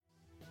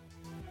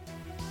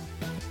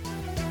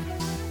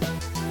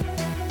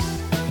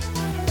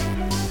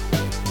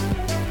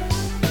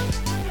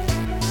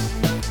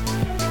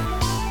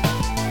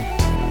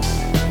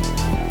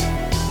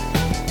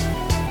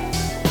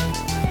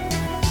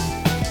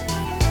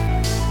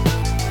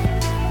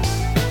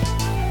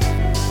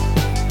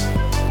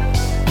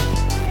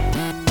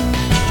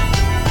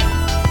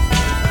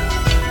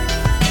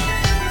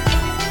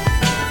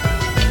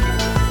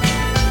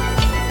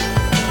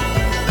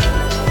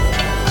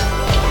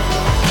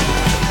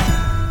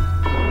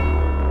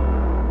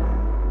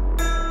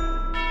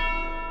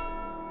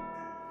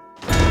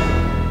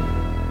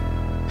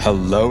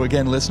Hello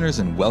again, listeners,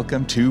 and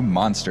welcome to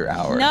Monster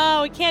Hour. No,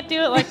 we can't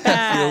do it like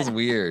that. Feels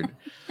weird.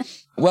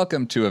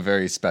 Welcome to a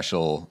very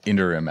special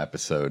interim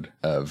episode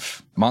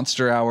of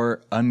Monster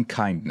Hour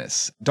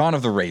Unkindness, Dawn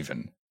of the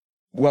Raven.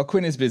 While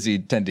Quinn is busy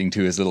tending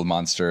to his little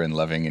monster and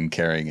loving and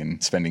caring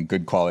and spending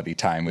good quality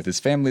time with his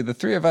family, the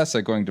three of us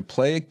are going to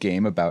play a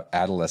game about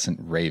adolescent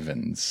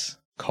ravens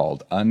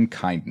called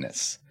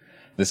Unkindness.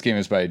 This game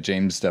is by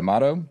James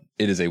D'Amato.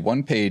 It is a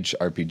one-page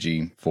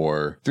RPG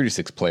for 3 to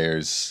 6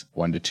 players,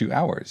 1 to 2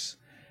 hours.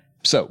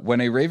 So,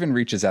 when a raven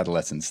reaches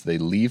adolescence, they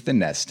leave the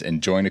nest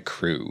and join a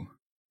crew.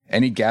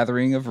 Any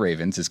gathering of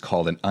ravens is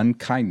called an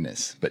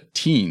unkindness, but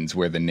teens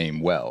wear the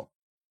name well.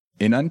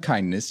 In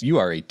Unkindness, you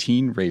are a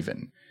teen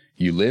raven.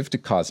 You live to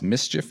cause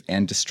mischief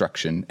and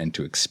destruction and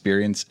to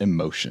experience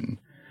emotion.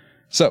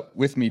 So,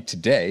 with me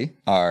today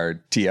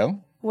are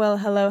Tio. Well,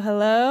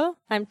 hello.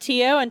 I'm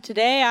Tio, and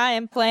today I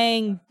am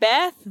playing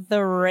Beth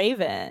the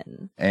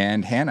Raven.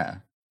 And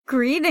Hannah.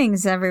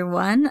 Greetings,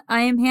 everyone.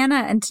 I am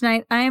Hannah, and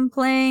tonight I am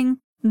playing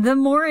the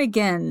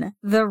Morrigan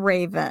the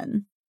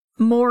Raven.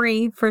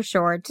 Maury for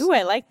short. Ooh,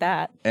 I like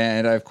that.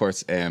 And I, of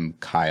course, am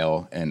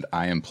Kyle, and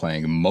I am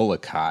playing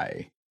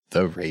Molokai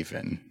the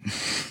Raven.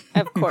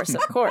 Of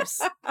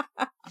course.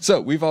 So,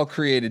 we've all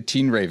created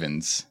teen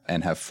ravens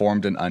and have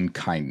formed an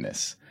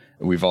unkindness.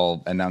 We've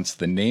all announced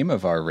the name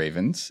of our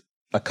ravens.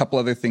 A couple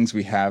other things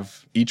we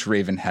have. Each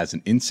raven has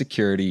an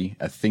insecurity,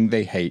 a thing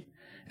they hate,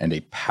 and a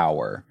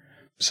power.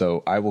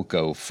 So I will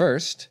go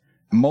first.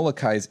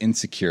 Molokai's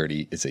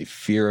insecurity is a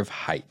fear of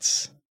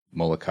heights.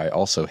 Molokai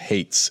also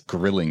hates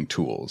grilling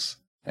tools.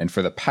 And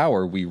for the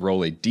power, we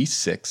roll a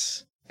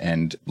d6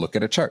 and look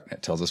at a chart.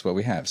 It tells us what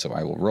we have. So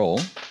I will roll.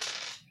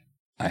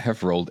 I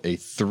have rolled a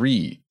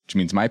 3, which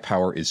means my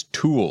power is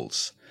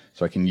tools.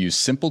 So I can use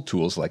simple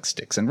tools like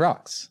sticks and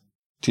rocks.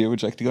 Tia,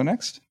 would you like to go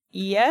next?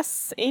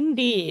 Yes,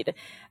 indeed.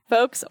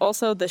 Folks,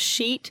 also the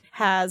sheet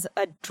has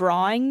a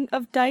drawing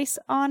of dice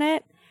on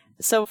it.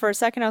 So for a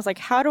second I was like,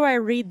 how do I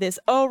read this?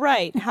 Oh,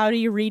 right. How do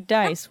you read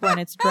dice when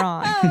it's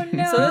drawn? Oh,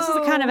 no. So this is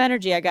the kind of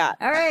energy I got.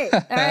 All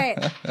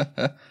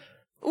right.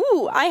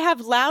 Ooh, I have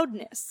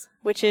loudness,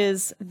 which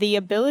is the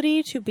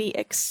ability to be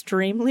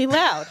extremely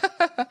loud.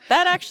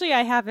 That actually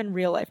I have in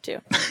real life too.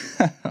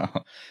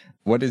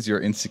 What is your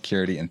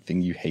insecurity and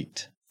thing you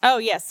hate? Oh,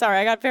 yes. Sorry.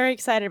 I got very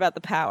excited about the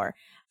power.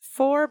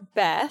 For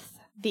Beth,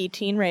 the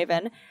teen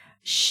raven,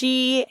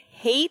 she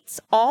hates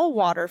all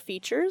water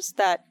features.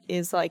 That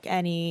is like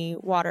any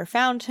water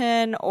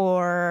fountain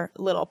or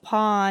little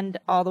pond,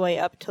 all the way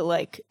up to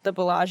like the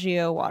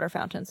Bellagio water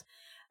fountains.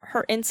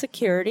 Her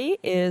insecurity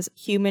is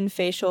human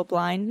facial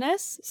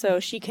blindness, so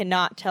she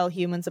cannot tell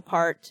humans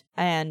apart.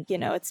 And,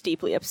 it's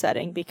deeply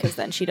upsetting because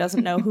then she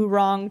doesn't know who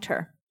wronged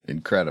her.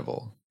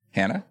 Incredible.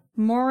 Hannah?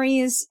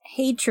 Maury's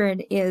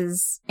hatred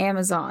is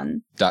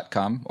Amazon.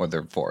 .com or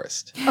the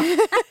forest?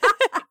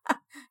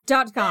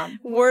 .com.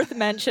 Worth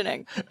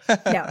mentioning.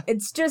 No,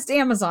 it's just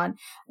Amazon.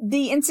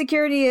 The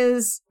insecurity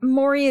is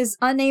Maury is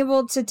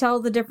unable to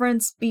tell the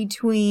difference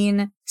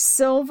between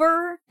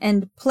silver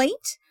and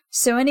plate.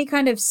 So any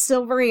kind of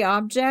silvery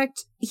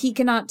object, he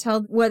cannot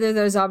tell whether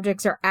those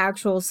objects are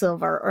actual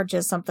silver or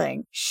just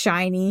something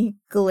shiny,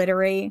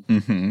 glittery.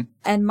 Mm-hmm.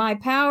 And my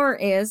power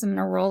is, I'm going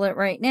to roll it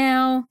right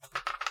now.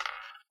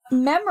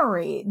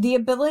 Memory, the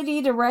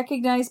ability to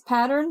recognize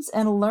patterns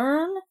and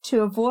learn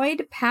to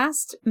avoid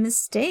past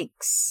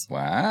mistakes.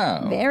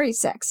 Wow. Very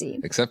sexy.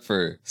 Except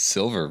for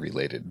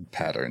silver-related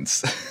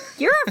patterns.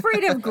 You're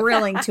afraid of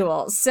grilling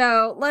tools,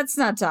 so let's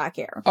not talk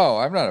here. Oh,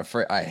 I'm not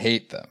afraid. I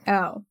hate them.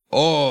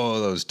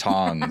 Oh, those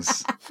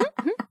tongs.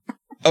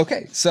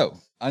 Okay, so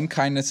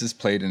Unkindness is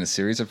played in a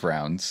series of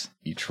rounds,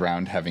 each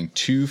round having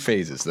 2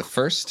 phases. The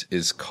first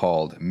is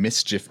called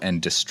Mischief and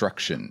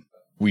Destruction.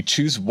 We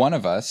choose one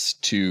of us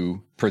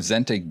to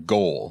present a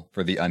goal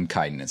for the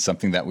unkindness,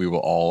 something that we will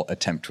all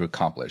attempt to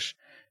accomplish.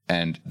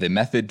 And the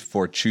method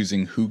for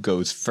choosing who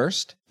goes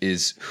first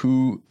is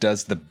who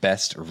does the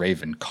best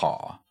raven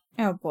caw.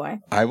 Oh boy.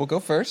 I will go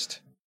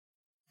first.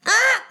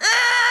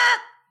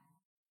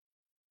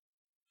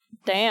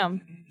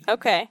 Damn.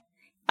 Okay.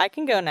 I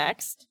can go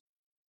next.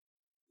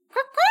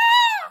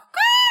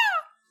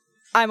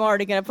 I'm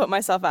already going to put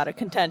myself out of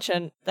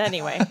contention.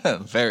 Anyway.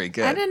 Very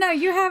good. I don't know.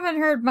 You haven't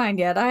heard mine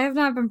yet. I have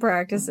not been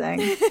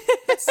practicing.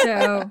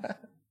 So,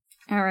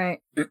 all right.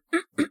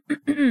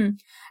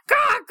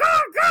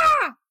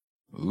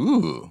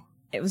 Ooh.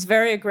 It was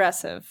very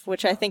aggressive,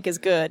 which I think is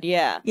good.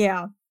 Yeah.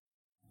 Yeah.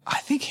 I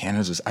think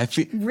Hannah's was... I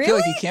feel Really?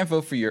 like you can't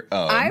vote for your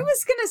own. I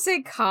was going to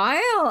say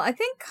Kyle. I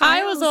think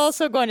Kyle. I was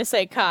also going to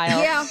say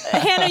Kyle. Yeah.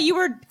 Hannah, you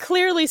were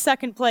clearly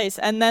second place,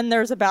 and then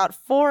there's about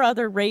 4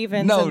 other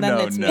ravens. and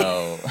then it's me.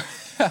 No.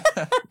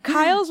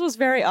 Kyle's was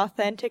very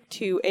authentic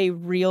to a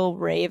real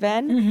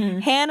raven. Mm-hmm.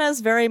 Hannah's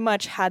very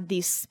much had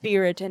the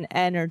spirit and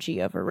energy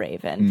of a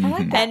raven. I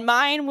like that. And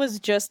mine was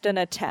just an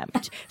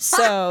attempt.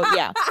 So,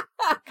 yeah.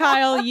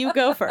 Kyle, you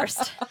go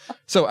first.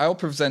 So I will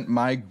present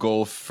my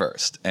goal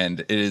first,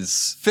 and it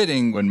is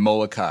fitting when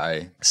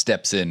Molokai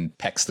steps in,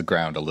 pecks the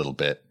ground a little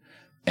bit,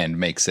 and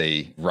makes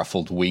a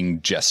ruffled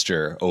wing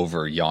gesture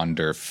over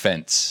yonder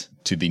fence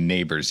to the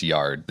neighbor's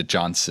yard, the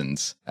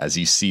Johnsons, as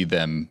you see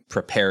them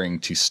preparing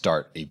to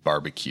start a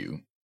barbecue.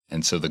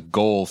 And so the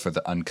goal for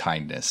the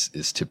unkindness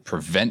is to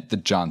prevent the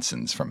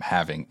Johnsons from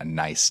having a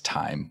nice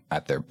time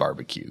at their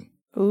barbecue.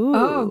 Ooh.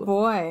 Oh,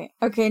 boy.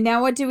 Okay,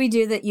 now what do we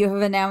do that you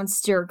have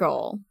announced your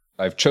goal?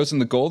 I've chosen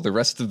the goal. The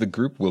rest of the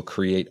group will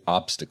create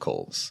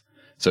obstacles.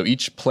 So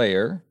each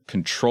player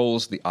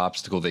controls the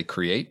obstacle they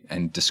create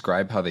and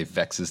describe how they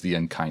vexes the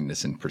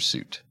unkindness in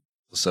pursuit.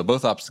 So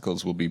both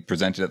obstacles will be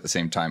presented at the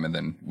same time, and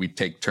then we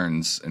take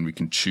turns and we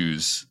can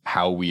choose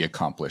how we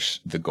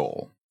accomplish the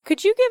goal.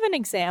 Could you give an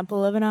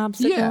example of an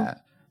obstacle? Yeah.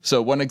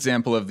 So one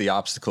example of the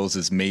obstacles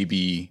is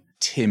maybe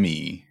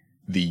Timmy,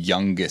 the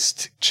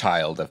youngest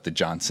child of the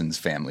Johnsons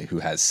family, who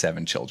has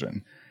 7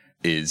 children,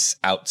 is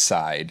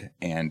outside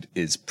and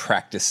is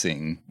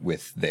practicing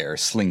with their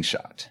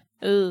slingshot.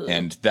 Ooh.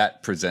 And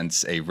that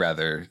presents a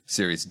rather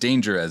serious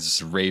danger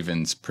as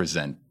ravens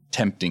present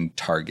tempting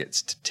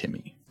targets to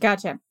Timmy.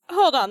 Gotcha.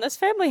 Hold on, this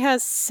family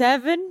has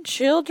 7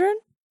 children?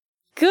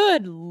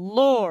 Good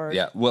Lord.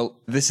 Yeah,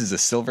 well, this is a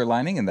silver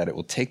lining in that it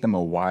will take them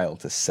a while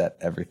to set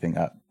everything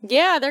up.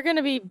 Yeah, they're going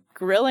to be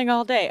grilling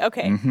all day.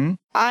 Okay. Mm-hmm.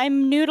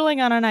 I'm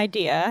noodling on an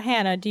idea.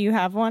 Hannah, do you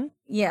have one?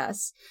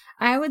 Yes.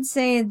 I would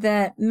say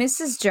that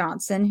Mrs.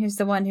 Johnson, who's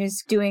the one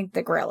who's doing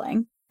the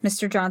grilling,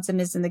 Mr. Johnson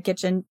is in the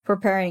kitchen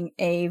preparing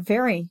a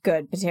very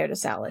good potato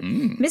salad.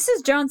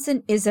 Mrs.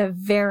 Johnson is a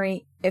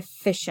very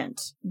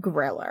efficient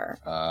griller.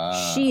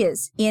 She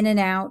is in and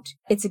out.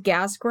 It's a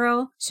gas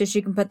grill, so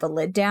she can put the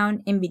lid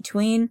down in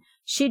between.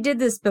 She did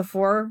this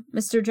before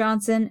Mr.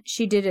 Johnson.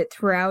 She did it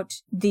throughout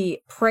the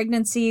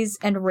pregnancies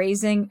and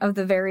raising of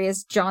the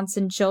various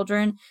Johnson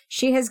children.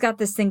 She has got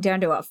this thing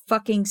down to a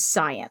fucking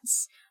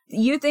science.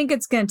 You think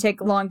it's going to take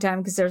a long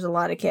time because there's a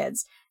lot of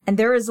kids, and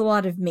there is a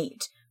lot of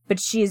meat. But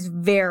she is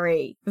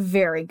very,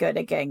 very good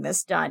at getting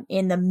this done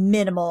in the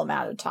minimal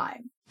amount of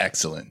time.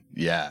 Excellent.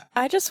 Yeah.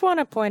 I just want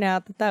to point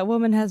out that that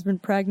woman has been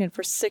pregnant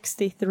for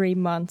 63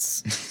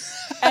 months.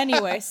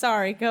 Anyway,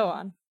 sorry, go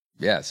on.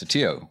 Yeah, so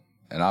Tio,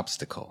 an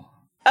obstacle.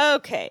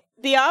 Okay,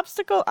 the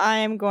obstacle I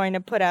am going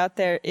to put out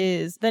there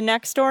is the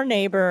next door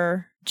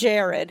neighbor,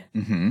 Jared,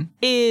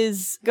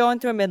 is going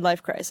through a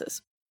midlife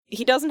crisis.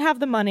 He doesn't have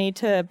the money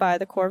to buy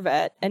the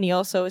Corvette, and he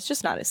also, it's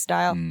just not his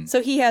style.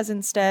 So he has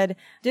instead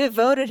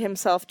devoted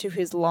himself to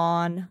his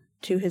lawn,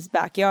 to his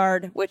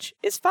backyard, which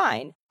is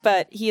fine.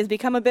 But he has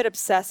become a bit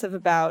obsessive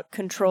about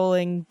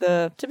controlling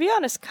the, to be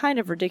honest, kind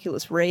of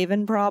ridiculous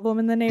raven problem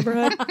in the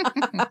neighborhood.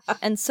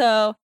 And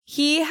so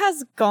he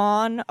has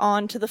gone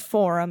onto the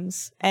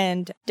forums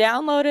and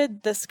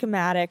downloaded the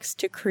schematics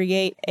to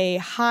create a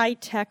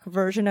high-tech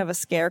version of a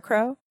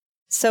scarecrow.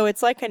 So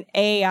it's like an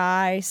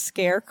AI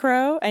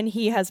scarecrow, and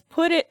he has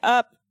put it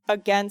up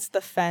against the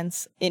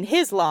fence in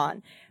his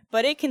lawn,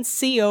 but it can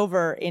see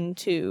over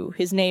into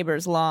his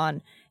neighbor's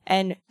lawn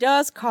and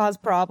does cause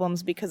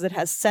problems because it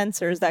has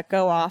sensors that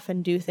go off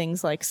and do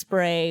things like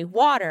spray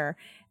water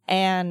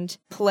and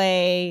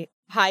play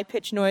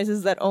high-pitched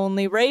noises that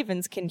only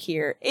ravens can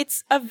hear.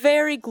 It's a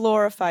very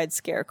glorified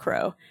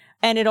scarecrow.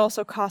 And it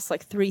also costs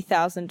like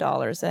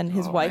 $3,000, and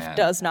his wife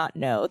does not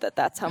know that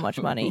that's how much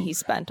money he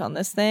spent on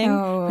this thing,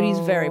 but he's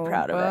very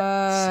proud of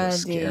it. So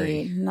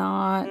scary.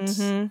 Not.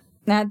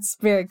 That's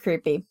very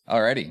creepy.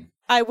 Alrighty.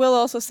 I will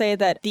also say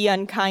that the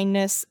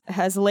unkindness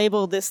has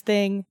labeled this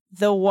thing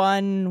the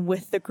one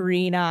with the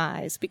green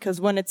eyes, because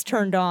when it's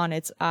turned on,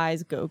 its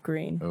eyes go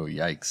green. Oh,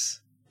 yikes.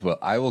 Well,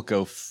 I will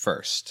go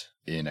first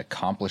in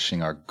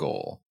accomplishing our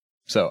goal.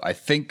 So I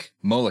think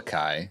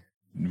Molokai,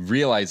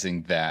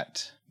 realizing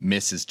that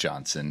Mrs.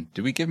 Johnson,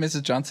 do we give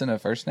Mrs. Johnson a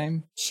first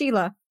name?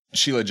 Sheila.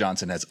 Sheila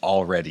Johnson has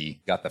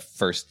already got the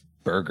first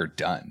burger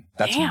done.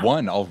 That's Damn.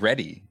 one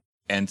already.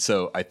 And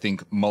so I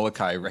think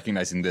Molokai,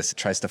 recognizing this,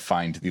 tries to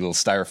find the little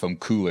styrofoam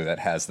cooler that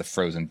has the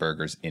frozen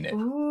burgers in it.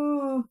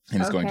 Ooh.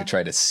 And is going to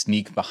try to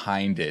sneak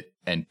behind it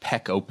and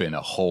peck open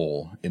a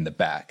hole in the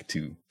back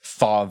to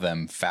thaw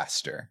them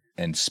faster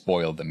and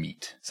spoil the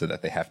meat so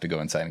that they have to go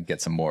inside and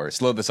get some more.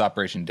 Slow this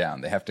operation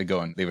down. They have to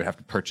go and they would have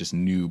to purchase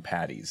new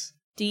patties.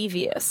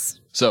 Devious.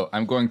 So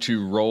I'm going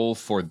to roll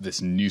for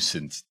this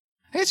nuisance.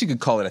 I guess you could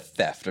call it a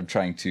theft. I'm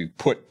trying to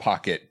put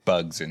pocket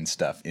bugs and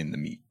stuff in the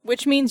meat.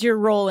 Which means you're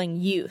rolling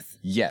youth.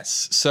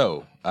 Yes.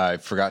 So I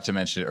forgot to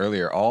mention it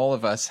earlier. All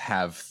of us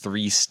have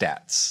 3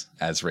 stats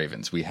as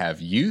ravens. We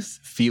have youth,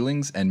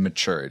 feelings, and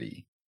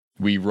maturity.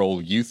 We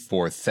roll youth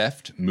for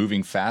theft,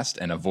 moving fast,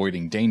 and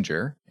avoiding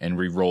danger. And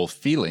we roll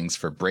feelings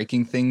for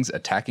breaking things,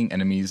 attacking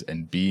enemies,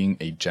 and being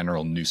a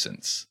general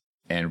nuisance.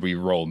 And we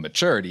roll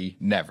maturity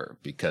never,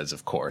 because,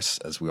 of course,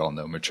 as we all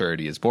know,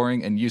 maturity is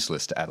boring and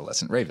useless to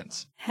adolescent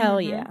ravens.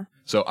 Hell yeah.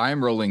 So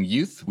I'm rolling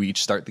youth. We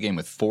each start the game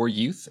with 4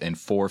 youth and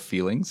 4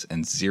 feelings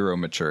and 0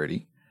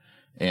 maturity.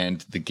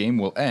 And the game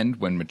will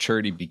end when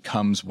maturity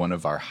becomes one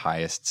of our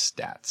highest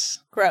stats.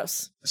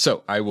 Gross.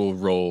 So I will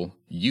roll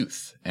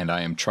youth, and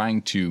I am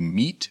trying to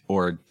meet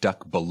or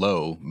duck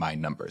below my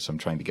number. So I'm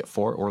trying to get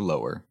 4 or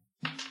lower.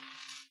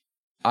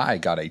 I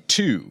got a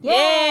 2.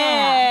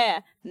 Yeah!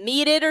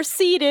 Meet it or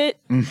seat it,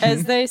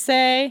 as they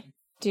say.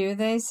 Do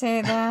they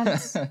say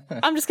that?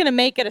 I'm just going to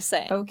make it a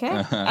saying.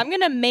 Okay. I'm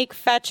going to make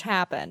fetch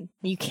happen.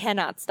 You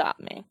cannot stop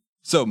me.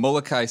 So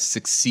Molokai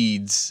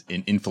succeeds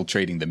in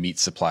infiltrating the meat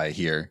supply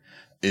here,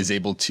 is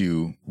able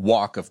to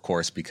walk, of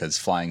course, because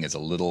flying is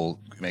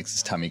makes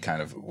his tummy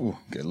kind of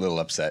get a little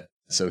upset.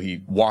 So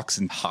he walks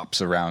and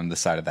hops around the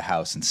side of the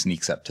house and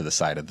sneaks up to the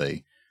side of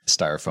the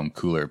styrofoam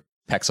cooler,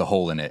 pecks a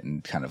hole in it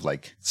and kind of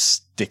like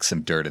sticks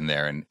some dirt in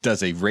there and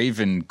does a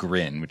raven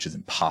grin, which is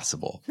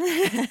impossible.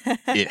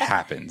 It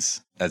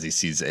happens as he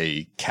sees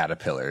a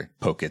caterpillar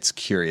poke its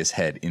curious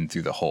head in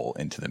through the hole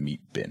into the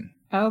meat bin.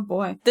 Oh,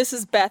 boy. This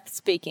is Beth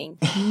speaking.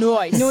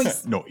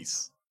 Noise.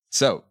 Noise.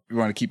 So we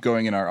want to keep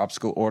going in our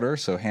obstacle order.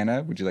 So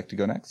Hannah, would you like to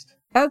go next?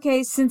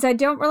 Okay, since I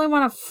don't really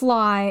want to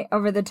fly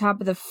over the top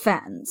of the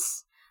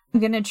fence, I'm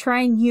going to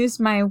try and use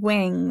my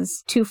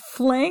wings to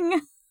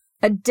fling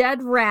a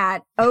dead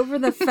rat over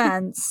the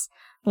fence,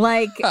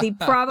 like the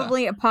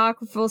probably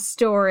apocryphal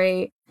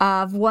story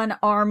of one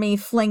army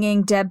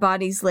flinging dead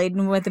bodies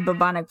laden with the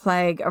bubonic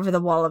plague over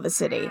the wall of a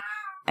city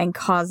and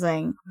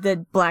causing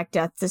the Black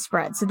Death to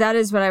spread. So that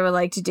is what I would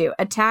like to do.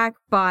 Attack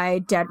by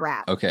dead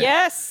rat. Okay.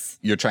 Yes.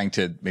 You're trying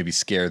to maybe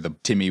scare the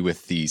Timmy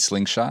with the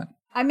slingshot?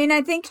 I mean,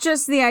 I think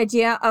just the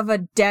idea of a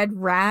dead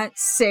rat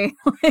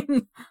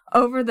sailing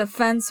over the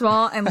fence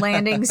wall and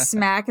landing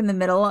smack in the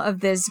middle of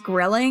this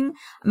grilling,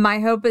 my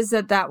hope is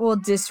that will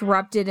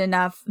disrupt it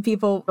enough.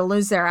 People will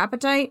lose their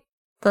appetite.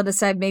 They'll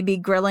decide maybe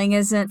grilling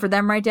isn't for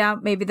them right now.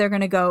 Maybe they're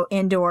going to go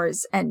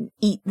indoors and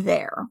eat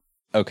there.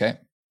 Okay.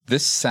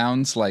 This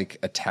sounds like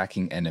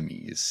attacking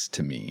enemies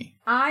to me.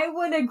 I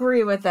would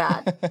agree with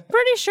that.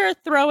 Pretty sure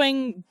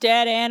throwing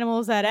dead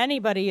animals at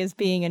anybody is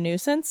being a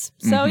nuisance.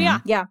 So yeah.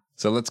 Yeah.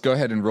 So let's go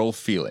ahead and roll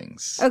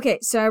feelings. Okay,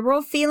 so I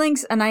roll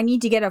feelings and I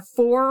need to get a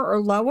 4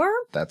 or lower.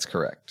 That's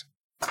correct.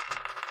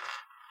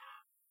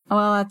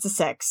 Well, that's a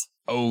 6.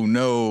 Oh,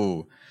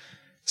 no.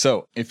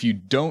 So if you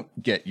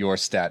don't get your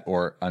stat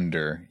or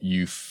under,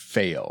 you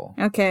fail.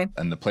 Okay.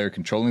 And the player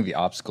controlling the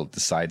obstacle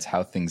decides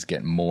how things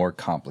get more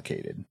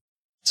complicated.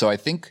 So I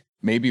think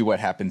maybe what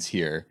happens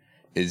here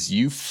is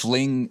you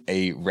fling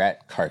a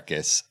rat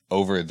carcass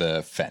over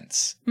the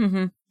fence.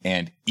 Mm-hmm.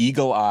 And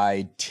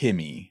eagle-eyed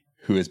Timmy,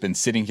 who has been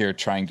sitting here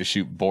trying to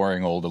shoot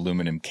boring old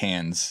aluminum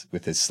cans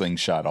with his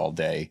slingshot all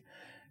day,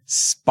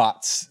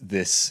 spots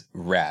this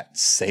rat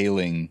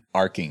sailing,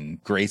 arcing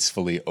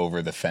gracefully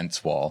over the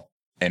fence wall.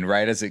 And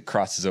right as it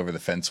crosses over the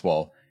fence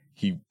wall,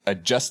 he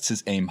adjusts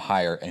his aim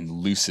higher and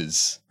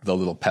looses the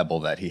little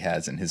pebble that he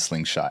has in his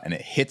slingshot. And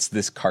it hits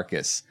this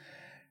carcass,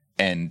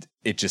 and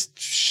it just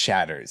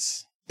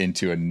shatters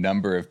into a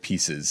number of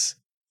pieces,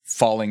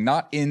 falling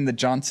not in the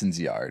Johnson's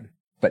yard,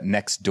 but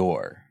next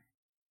door.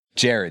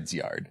 Jared's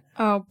yard.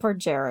 Oh, poor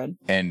Jared.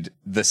 And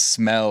the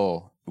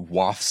smell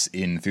wafts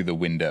in through the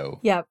window.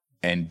 Yep.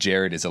 And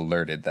Jared is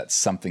alerted that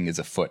something is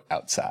afoot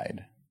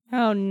outside.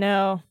 Oh,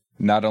 no.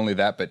 Not only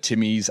that, but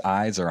Timmy's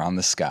eyes are on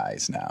the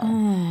skies now.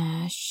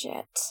 Ah,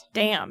 shit.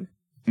 Damn.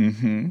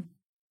 Mm-hmm.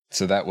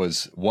 So that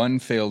was one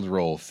failed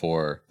roll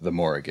for the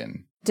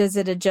Morrigan. Does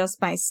it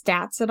adjust my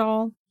stats at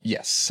all?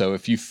 Yes, so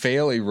if you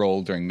fail a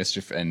roll during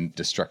mischief and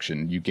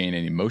destruction, you gain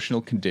an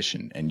emotional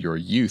condition, and your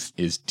youth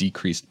is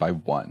decreased by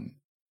 1.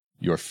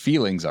 Your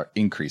feelings are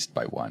increased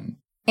by 1.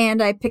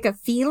 And I pick a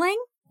feeling?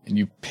 And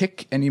you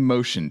pick an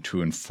emotion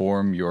to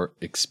inform your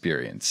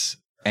experience.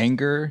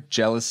 Anger,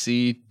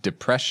 jealousy,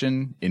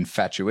 depression,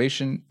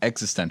 infatuation,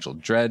 existential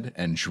dread,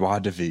 and joie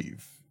de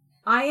vivre.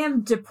 I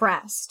am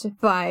depressed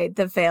by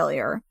the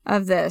failure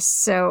of this,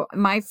 so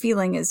my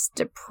feeling is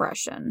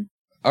depression.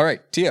 All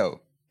right,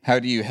 Tio, how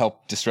do you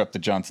help disrupt the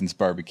Johnson's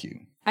barbecue?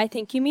 I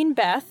think you mean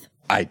Beth.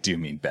 I do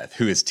mean Beth.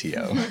 Who is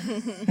Tio?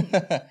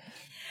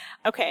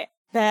 Okay.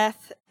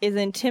 Beth is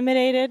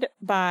intimidated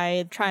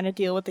by trying to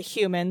deal with the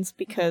humans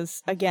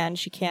because, again,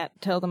 she can't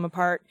tell them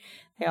apart.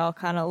 They all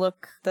kind of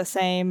look the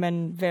same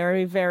and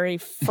very, very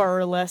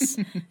furless,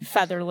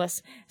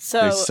 featherless.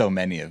 So There's so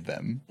many of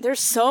them. There's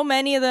so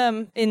many of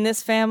them in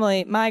this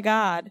family. My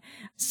God.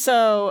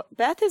 So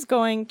Beth is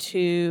going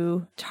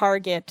to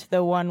target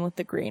the one with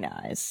the green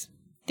eyes,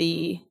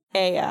 the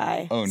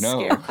AI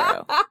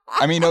scarecrow.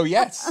 I mean, oh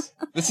yes.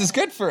 This is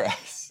good for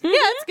us. Yeah,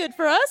 it's good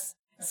for us.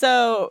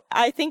 So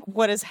I think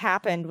what has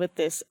happened with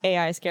this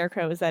AI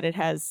scarecrow is that it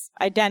has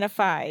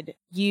identified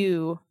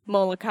you,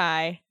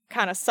 Molokai,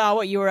 kind of saw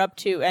what you were up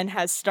to and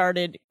has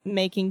started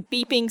making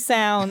beeping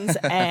sounds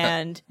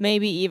and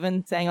maybe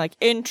even saying like,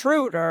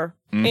 intruder,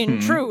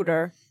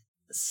 intruder.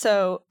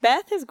 So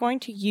Beth is going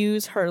to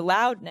use her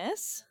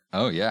loudness.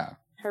 Oh, yeah.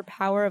 Her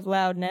power of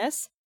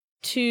loudness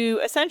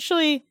to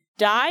essentially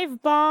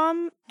dive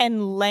bomb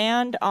and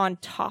land on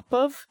top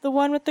of the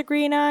one with the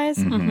green eyes.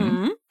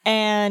 Mm-hmm.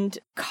 And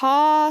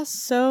caw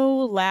so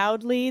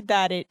loudly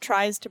that it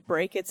tries to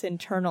break its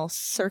internal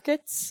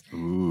circuits.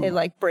 Ooh. It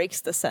like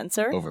breaks the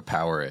sensor.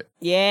 Overpower it.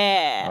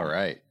 Yeah. All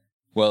right.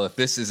 Well, if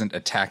this isn't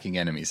attacking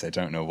enemies, I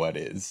don't know what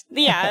is.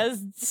 Yeah,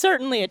 it's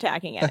certainly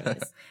attacking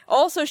enemies.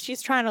 Also,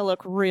 she's trying to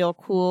look real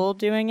cool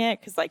doing it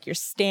because like you're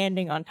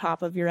standing on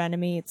top of your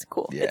enemy. It's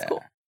cool. Yeah. It's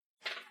cool.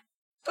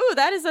 Ooh,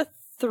 that is a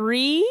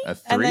 3. A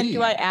 3. And then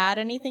do I add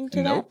anything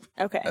to Nope.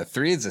 that? Okay. A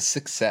 3 is a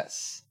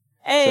success.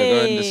 Hey. So go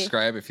ahead and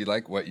describe, if you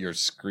like, what your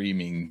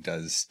screaming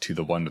does to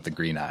the one with the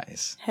green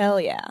eyes. Hell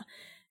yeah.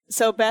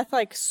 So Beth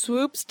like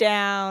swoops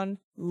down,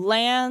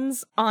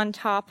 lands on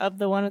top of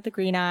the one with the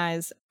green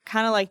eyes,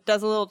 kind of like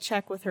does a little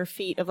check with her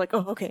feet of like,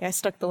 oh, okay, I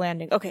stuck the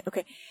landing. Okay.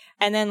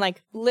 And then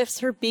like lifts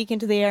her beak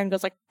into the air and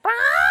goes like,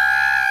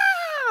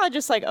 "Bah!"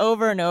 Just like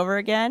over and over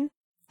again.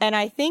 And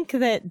I think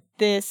that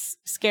this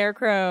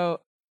scarecrow,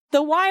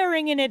 the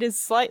wiring in it is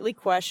slightly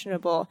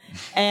questionable.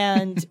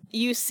 And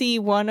you see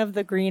one of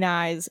the green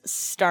eyes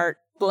start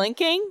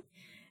blinking.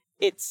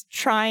 It's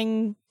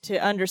trying to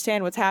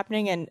understand what's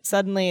happening, and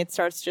suddenly it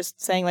starts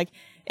just saying like,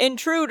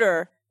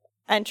 intruder,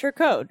 enter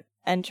code,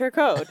 enter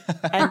code,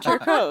 enter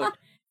code.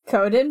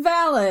 Code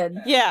invalid.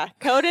 Yeah,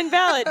 code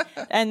invalid.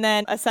 And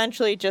then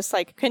essentially just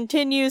like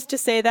continues to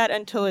say that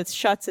until it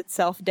shuts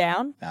itself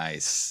down.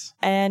 Nice.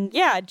 And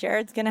yeah,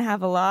 Jared's going to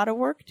have a lot of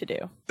work to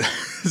do.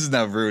 This is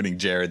now ruining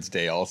Jared's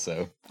day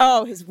also.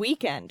 Oh, his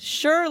weekend.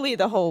 Surely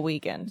the whole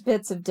weekend.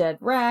 Bits of dead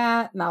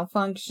rat,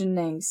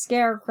 malfunctioning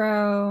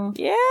scarecrow.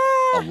 Yeah.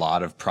 A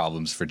lot of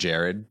problems for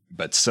Jared,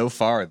 but so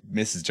far,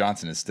 Mrs.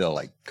 Johnson is still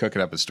like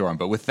cooking up a storm.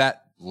 But with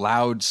that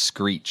loud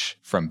screech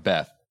from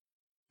Beth,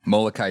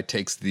 Molokai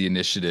takes the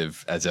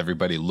initiative as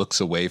everybody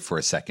looks away for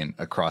a second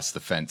across the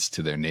fence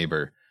to their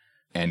neighbor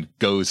and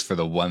goes for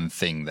the one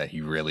thing that he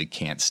really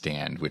can't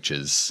stand, which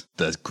is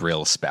the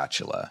grill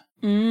spatula.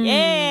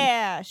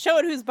 Yeah. Show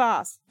it who's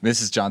boss.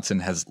 Mrs.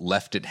 Johnson has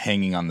left it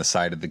hanging on the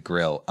side of the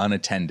grill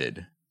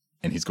unattended,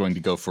 and he's going to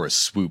go for a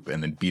swoop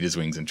and then beat his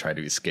wings and try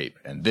to escape.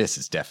 And this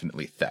is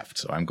definitely theft,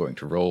 so I'm going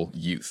to roll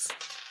youth.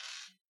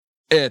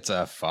 It's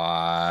a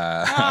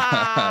 5.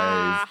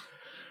 Ah.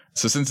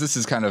 So since this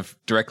is kind of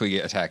directly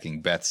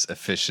attacking Beth's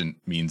efficient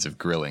means of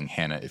grilling,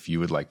 Hannah, if you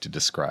would like to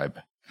describe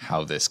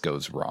how this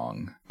goes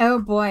wrong. Oh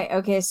boy.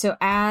 Okay, so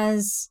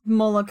as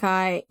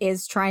Molokai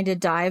is trying to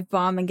dive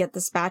bomb and get the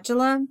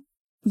spatula,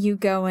 you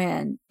go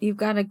in. You've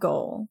got a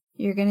goal.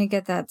 You're going to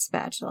get that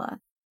spatula.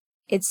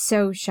 It's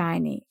so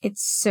shiny.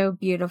 It's so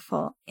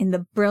beautiful in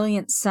the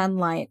brilliant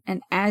sunlight.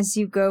 And as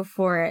you go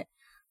for it,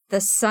 the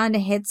sun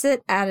hits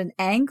it at an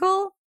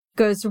angle,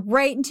 goes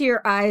right into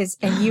your eyes,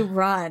 and you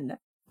run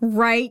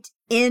right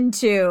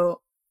into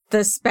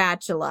the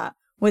spatula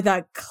with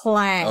a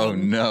clang. Oh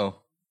no.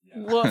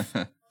 Woof.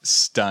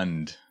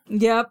 Stunned.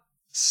 Yep.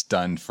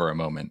 Stunned for a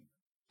moment.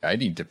 I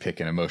need to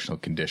pick an emotional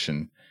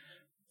condition.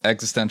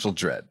 Existential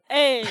dread.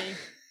 Hey.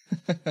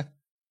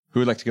 Who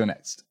would like to go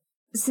next?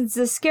 Since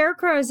the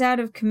scarecrow is out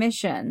of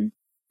commission,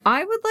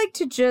 I would like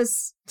to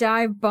just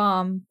dive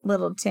bomb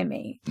little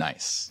Timmy.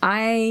 Nice.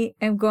 I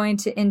am going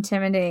to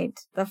intimidate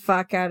the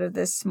fuck out of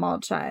this small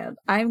child.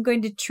 I'm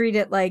going to treat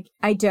it like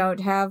I don't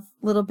have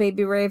little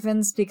baby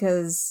ravens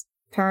because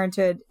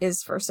parenthood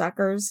is for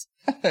suckers.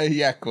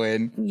 Yeah,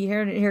 Quinn. You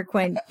heard it here,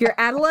 Quinn. Your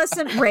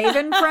adolescent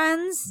raven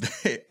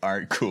friends? They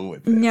aren't cool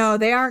with this. No,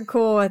 they aren't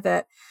cool with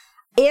it.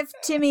 If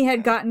Timmy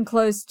had gotten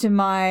close to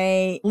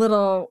my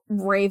little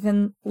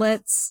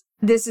ravenlets,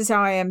 this is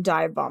how I am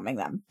dive bombing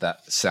them.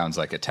 That sounds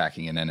like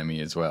attacking an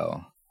enemy as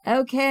well.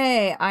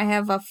 Okay, I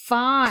have a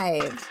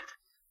 5.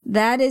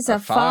 That is a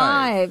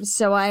 5.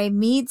 So I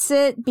meets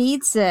it,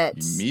 beats it.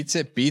 You meets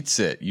it, beats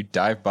it. You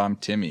dive bomb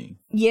Timmy.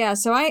 Yeah,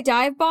 so I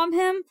dive bomb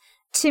him.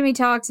 Timmy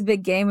talks a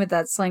big game with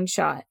that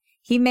slingshot.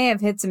 He may have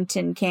hit some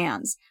tin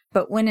cans,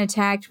 but when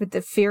attacked with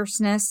the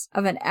fierceness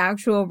of an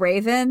actual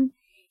raven,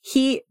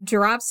 he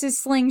drops his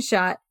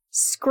slingshot,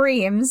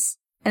 screams,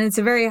 and it's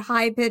a very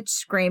high-pitched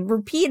scream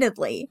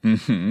repeatedly,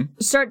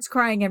 starts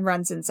crying and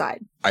runs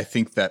inside. I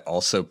think that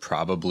also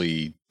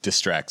probably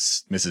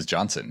distracts Mrs.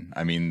 Johnson.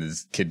 I mean,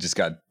 this kid just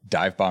got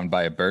dive bombed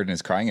by a bird and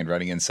is crying and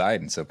running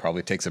inside, and so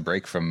probably takes a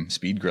break from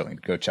speed grilling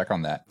to go check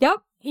on that. Yep.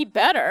 He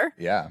better.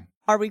 Yeah.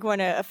 Are we going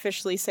to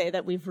officially say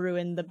that we've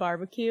ruined the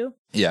barbecue?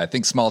 Yeah, I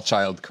think small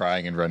child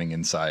crying and running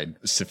inside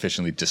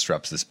sufficiently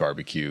disrupts this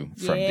barbecue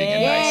from being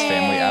a nice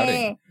family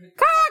outing.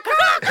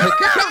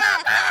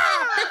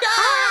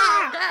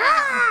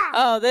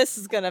 Oh, this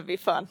is going to be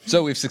fun.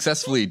 So we've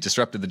successfully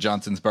disrupted the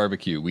Johnsons'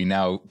 barbecue. We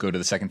now go to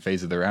the second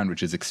phase of the round,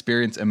 which is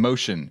experience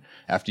emotion.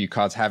 After you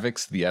cause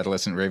havocs, the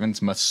adolescent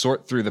ravens must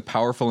sort through the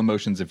powerful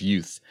emotions of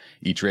youth.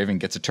 Each raven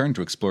gets a turn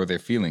to explore their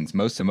feelings.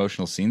 Most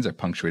emotional scenes are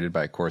punctuated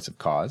by a chorus of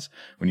caws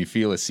when you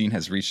feel a scene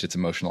has reached its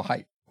emotional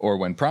height. Or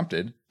when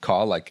prompted,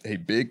 caw like a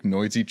big,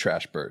 noisy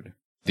trash bird.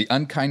 The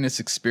unkindness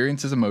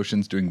experiences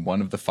emotions doing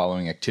one of the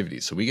following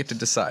activities. So we get to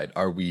decide,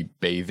 are we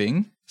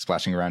bathing,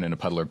 splashing around in a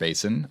puddle or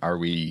basin? Are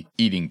we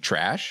eating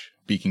trash,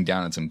 beaking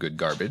down on some good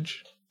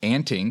garbage?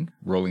 Anting,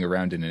 rolling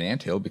around in an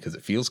anthill because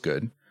it feels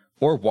good?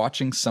 Or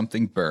watching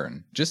something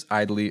burn, just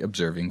idly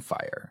observing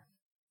fire?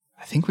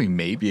 I think we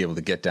may be able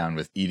to get down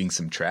with eating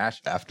some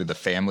trash after the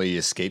family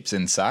escapes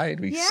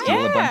inside. We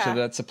steal a bunch of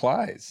that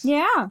supplies.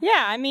 Yeah.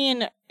 Yeah, I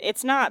mean,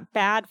 it's not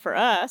bad for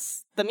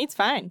us. The meat's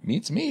fine.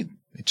 Meat's meat.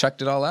 They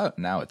chucked it all out.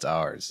 Now it's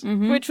ours.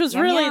 Which was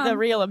Yum, really yum. the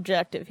real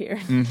objective here.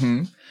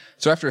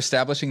 So after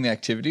establishing the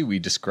activity, we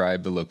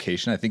describe the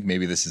location. I think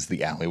maybe this is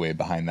the alleyway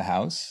behind the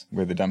house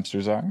where the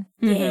dumpsters are.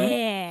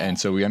 Yeah. And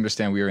so we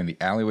understand we are in the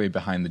alleyway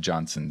behind the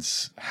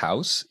Johnsons'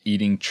 house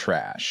eating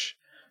trash.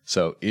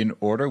 So in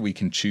order, we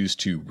can choose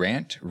to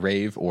rant,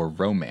 rave, or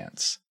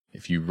romance.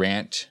 If you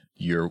rant,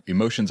 your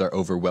emotions are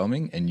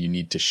overwhelming and you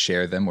need to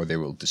share them or they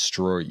will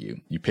destroy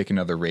you. You pick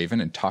another raven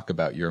and talk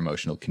about your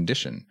emotional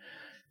condition.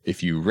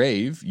 If you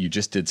rave, you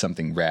just did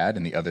something rad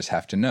and the others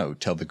have to know.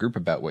 Tell the group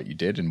about what you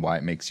did and why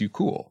it makes you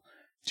cool.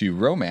 To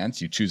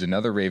romance, you choose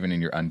another raven in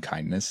your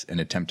unkindness and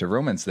attempt to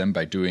romance them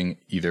by doing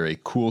either a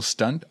cool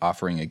stunt,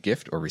 offering a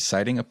gift, or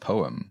reciting a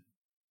poem.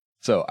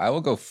 So I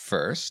will go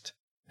first,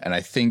 and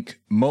I think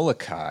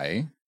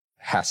Molokai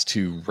has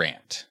to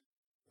rant.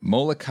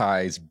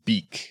 Molokai's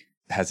beak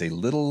has a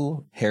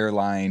little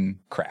hairline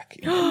crack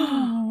in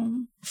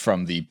it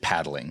from the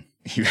paddling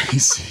he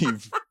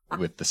received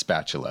with the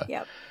spatula.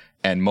 Yep.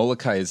 And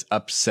Molokai is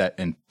upset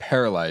and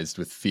paralyzed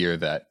with fear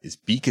that his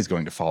beak is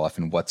going to fall off,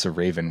 and what's a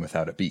raven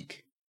without a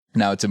beak?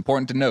 Now, it's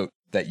important to note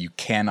that you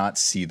cannot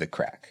see the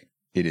crack.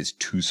 It is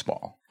too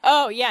small.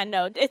 Oh, yeah,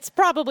 no, it's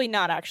probably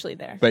not actually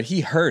there. But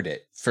he heard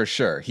it, for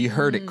sure. He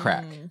heard it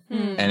crack.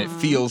 And it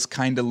feels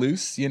kind of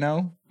loose, you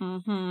know?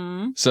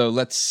 So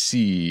let's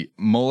see.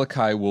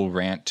 Molokai will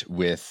rant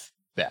with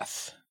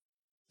Beth.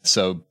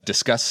 So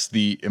discuss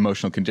the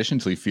emotional condition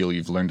until you feel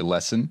you've learned a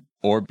lesson,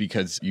 or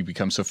because you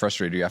become so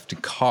frustrated you have to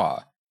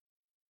caw.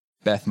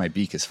 Beth, my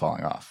beak is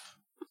falling off.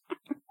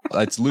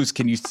 It's loose.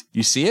 Can you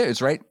see it?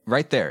 It's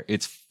right there.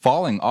 It's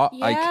falling off.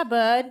 Yeah,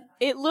 bud.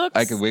 It looks...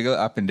 I can wiggle it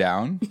up and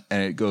down,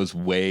 and it goes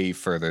way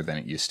further than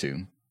it used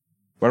to.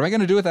 What am I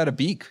going to do without a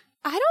beak?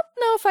 I don't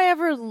know if I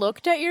ever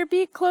looked at your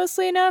beak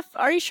closely enough.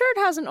 Are you sure it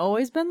hasn't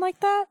always been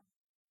like that?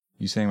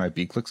 You saying my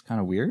beak looks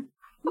kind of weird?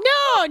 No.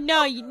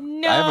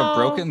 I have a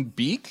broken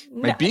beak?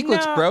 My beak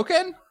looks no.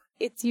 broken?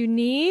 It's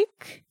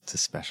unique. It's a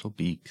special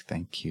beak.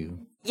 Thank you.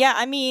 Yeah,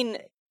 I mean,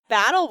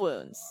 battle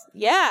wounds.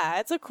 Yeah,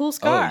 it's a cool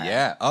scar. Oh,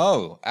 yeah.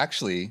 Oh,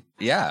 actually,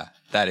 yeah.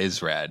 That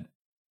is rad.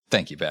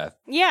 Thank you, Beth.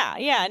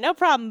 Yeah, no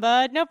problem,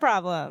 bud. No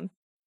problem.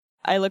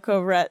 I look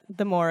over at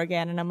the Moor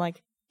again and I'm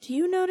like, do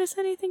you notice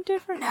anything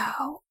different?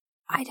 No,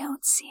 I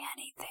don't see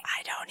anything.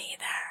 I don't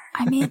either.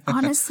 I mean,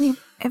 honestly,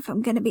 if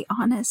I'm going to be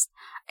honest,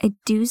 I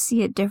do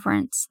see a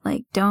difference.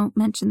 Like, don't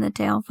mention the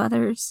tail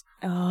feathers.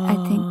 Oh,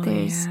 I think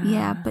there's,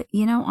 but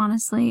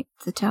honestly,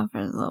 the tail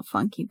feathers are a little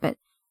funky, but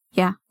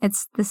yeah,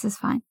 this is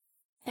fine.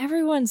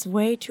 Everyone's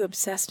way too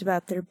obsessed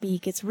about their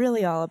beak. It's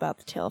really all about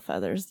the tail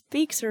feathers.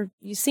 Beaks are,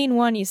 you've seen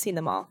one, you've seen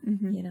them all,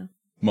 you know.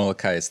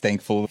 Molokai is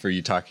thankful for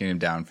you talking him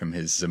down from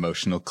his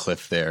emotional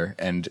cliff there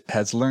and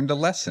has learned a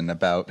lesson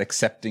about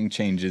accepting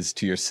changes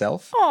to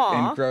yourself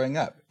and growing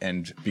up.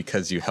 And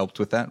because you helped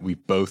with that, we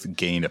both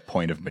gained a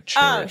point of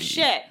maturity. Oh,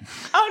 shit.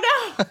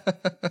 Oh, no.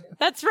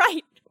 That's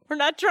right. We're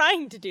not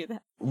trying to do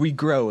that. We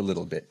grow a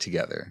little bit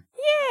together.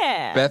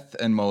 Yeah. Beth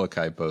and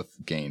Molokai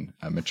both gain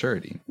a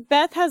maturity.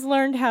 Beth has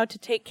learned how to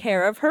take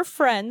care of her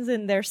friends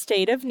in their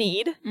state of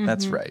need.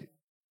 That's right.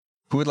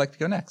 Who would like to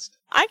go next?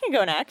 I can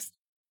go next.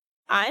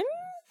 I'm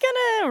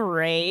gonna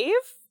rave.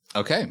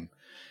 Okay.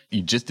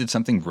 You just did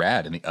something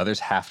rad and the others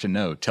have to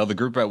know. Tell the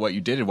group about what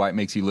you did and why it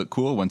makes you look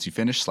cool. Once you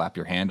finish, slap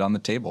your hand on the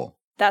table.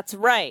 That's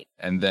right.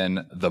 And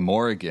then the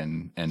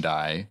Morrigan and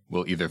I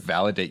will either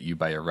validate you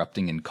by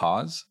erupting in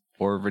cause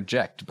or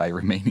reject by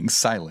remaining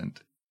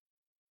silent.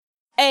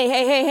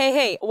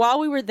 Hey. While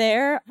we were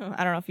there,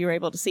 I don't know if you were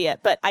able to see it,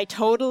 but I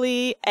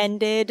totally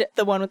ended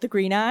the one with the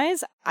green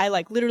eyes. I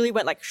literally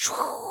went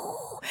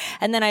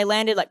and then I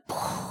landed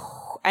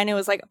and it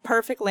was a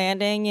perfect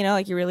landing, you know,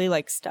 you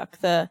really stuck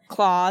the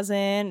claws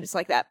in. It's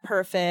that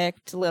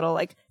perfect little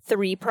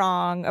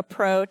 3-prong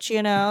approach,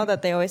 you know,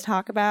 that they always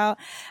talk about.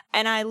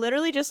 And I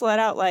literally just let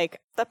out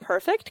the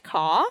perfect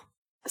caw.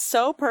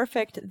 So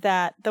perfect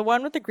that the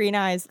one with the green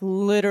eyes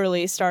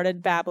literally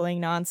started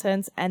babbling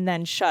nonsense and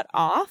then shut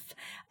off.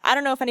 I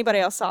don't know if anybody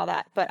else saw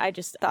that, but I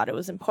just thought it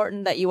was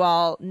important that you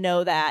all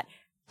know that.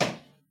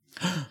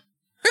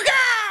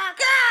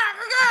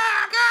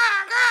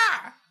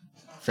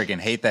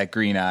 Freaking hate that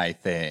green eye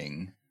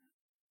thing.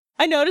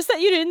 I noticed that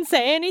you didn't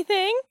say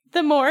anything,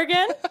 the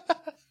Morgan.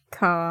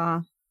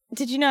 Caw.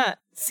 Did you not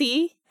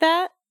see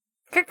that?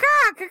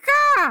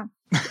 Caw.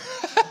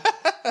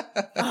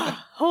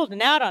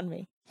 Holding out on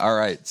me. All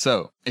right,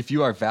 so if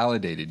you are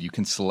validated, you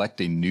can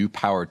select a new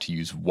power to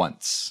use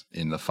once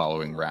in the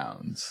following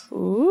rounds.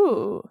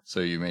 Ooh. So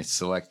you may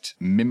select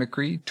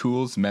Mimicry,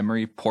 Tools,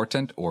 Memory,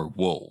 Portent, or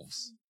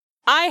Wolves.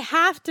 I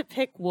have to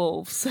pick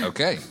wolves.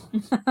 Okay.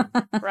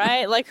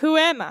 Right? Who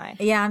am I?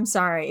 Yeah, I'm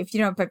sorry if you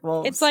don't pick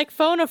wolves. It's like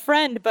phone a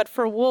friend, but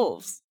for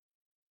wolves.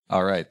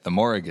 All right, the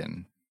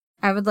Morrigan.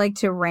 I would like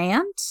to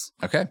rant.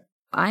 Okay.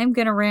 I'm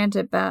going to rant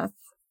at Beth.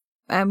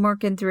 I'm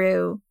working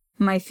through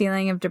my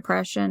feeling of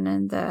depression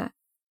and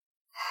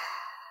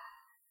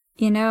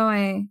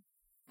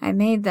I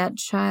made that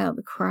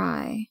child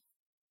cry,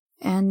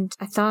 and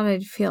I thought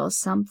I'd feel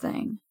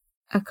something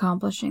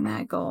accomplishing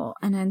that goal,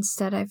 and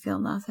instead I feel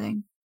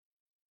nothing.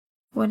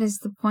 What is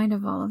the point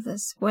of all of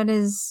this? What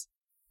is...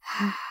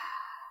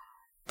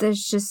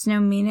 There's just no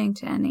meaning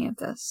to any of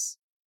this.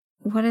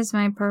 What is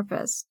my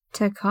purpose?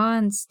 To caw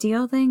and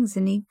steal things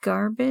and eat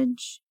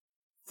garbage?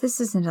 This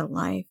isn't a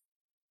life.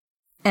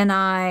 And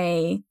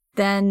I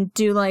then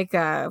do like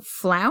a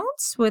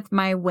flounce with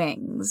my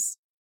wings.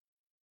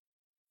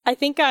 I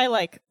think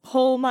I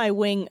pull my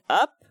wing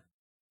up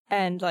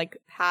and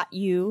pat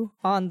you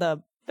on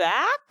the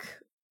back.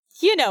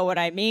 You know what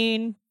I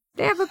mean.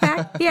 They have a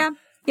back.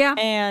 Yeah.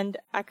 And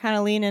I kind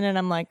of lean in and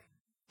I'm like,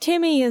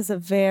 Timmy is a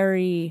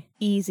very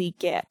easy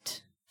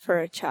get for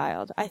a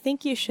child. I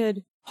think you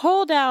should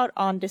hold out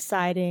on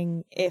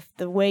deciding if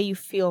the way you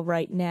feel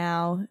right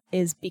now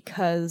is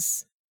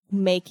because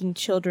making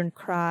children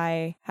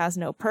cry has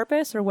no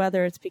purpose or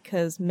whether it's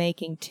because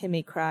making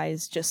Timmy cry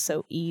is just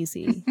so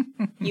easy.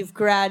 You've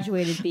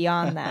graduated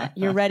beyond that.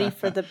 You're ready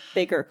for the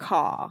bigger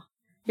caw.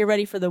 You're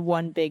ready for the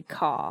one big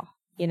caw,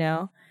 you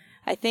know?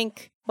 I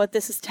think what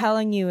this is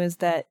telling you is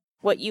that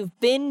what you've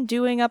been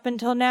doing up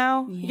until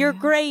now, you're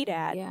great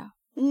at. Yeah.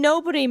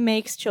 Nobody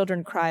makes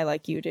children cry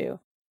like you do.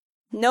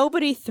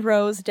 Nobody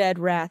throws dead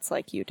rats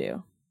like you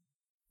do.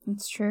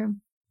 It's true.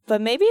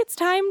 But maybe it's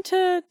time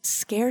to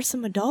scare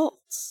some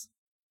adults.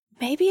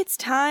 Maybe it's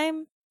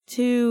time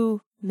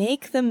to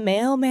make the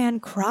mailman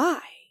cry.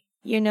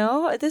 You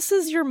know, this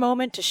is your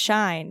moment to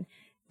shine.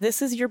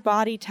 This is your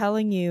body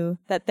telling you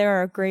that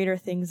there are greater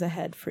things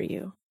ahead for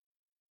you.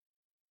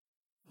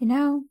 You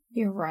know,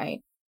 you're right.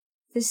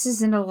 This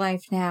isn't a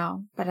life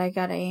now, but I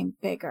gotta aim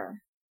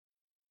bigger.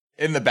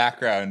 In the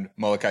background,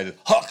 Molokai just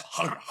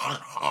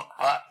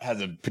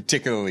has a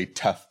particularly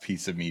tough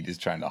piece of meat he's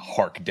trying to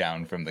hark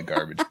down from the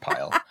garbage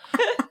pile.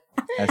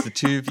 As the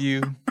two of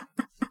you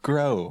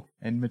grow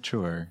and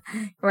mature.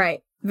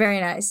 Right. Very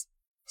nice.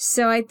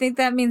 So I think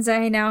that means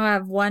I now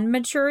have 1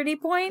 maturity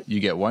point. You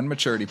get 1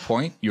 maturity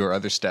point. Your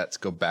other stats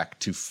go back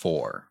to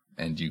 4,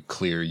 and you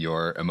clear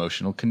your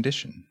emotional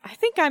condition. I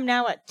think I'm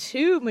now at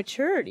 2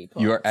 maturity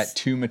points. You are at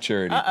 2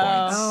 maturity points.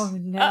 Oh,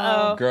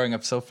 no. Growing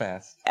up so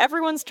fast.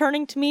 Everyone's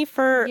turning to me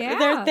for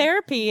their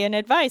therapy and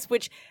advice,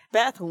 which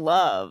Beth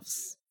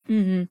loves.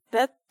 Mm-hmm.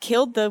 Beth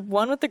killed the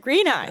one with the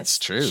green eyes. That's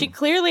true. She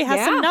clearly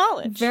has some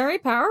knowledge. Very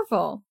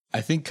powerful. I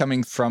think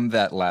coming from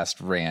that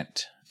last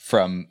rant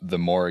from the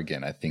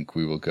Morrigan, I think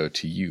we will go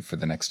to you for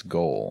the next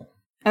goal.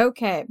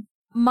 Okay.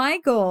 My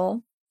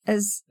goal,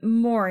 as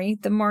Maury,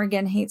 the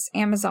Morrigan hates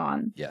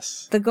Amazon.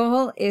 Yes. The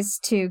goal is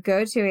to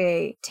go to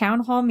a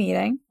town hall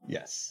meeting.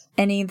 Yes.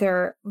 And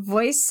either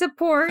voice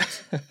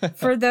support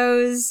for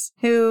those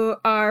who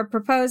are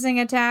proposing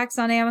a tax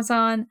on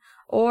Amazon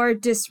or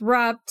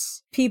disrupt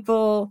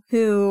people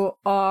who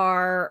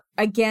are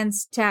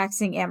against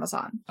taxing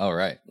Amazon. All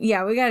right.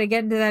 Yeah, we got to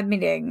get into that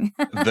meeting.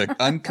 The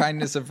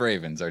unkindness of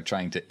ravens are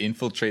trying to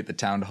infiltrate the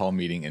town hall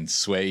meeting and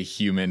sway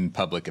human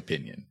public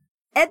opinion.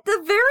 At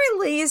the very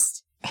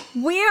least,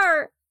 we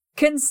are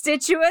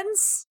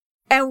constituents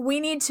and we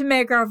need to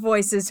make our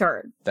voices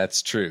heard.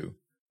 That's true.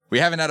 We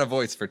haven't had a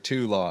voice for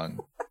too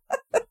long.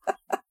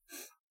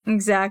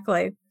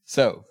 Exactly.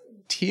 So,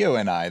 Tio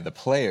and I, the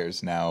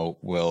players, now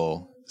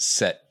will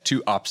set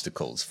 2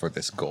 obstacles for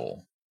this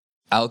goal.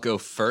 I'll go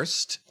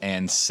first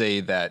and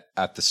say that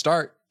at the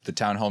start, the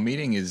town hall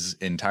meeting is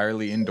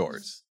entirely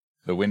indoors.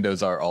 The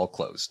windows are all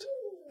closed,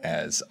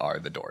 as are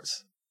the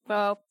doors.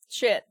 Well,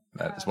 shit.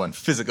 That is one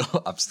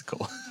physical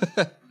obstacle.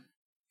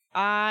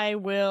 I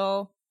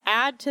will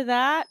add to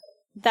that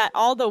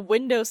all the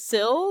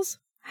windowsills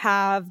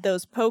have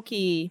those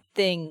pokey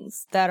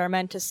things that are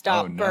meant to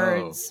stop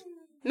birds.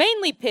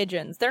 Mainly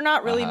pigeons. They're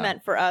not really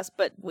meant for us,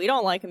 but we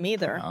don't like them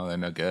either. Oh, they're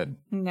no good.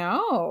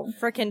 No.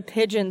 Frickin'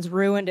 pigeons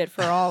ruined it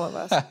for all of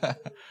us.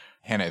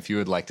 Hannah, if you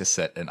would like to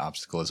set an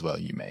obstacle as well,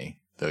 you may,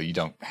 though you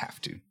don't have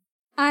to.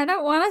 I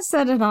don't want to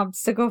set an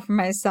obstacle for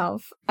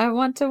myself. I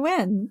want to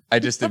win. I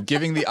just am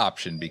giving the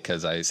option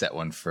because I set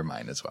one for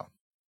mine as well.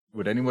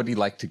 Would anybody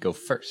like to go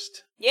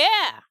first?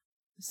 Yeah.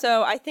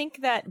 So I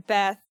think that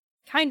Beth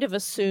kind of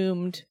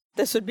assumed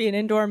this would be an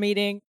indoor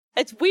meeting.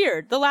 It's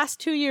weird. The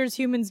last 2 years,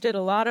 humans did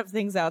a lot of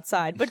things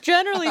outside, but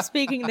generally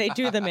speaking, they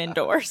do them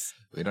indoors.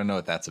 We don't know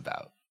what that's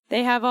about.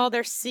 They have all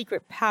their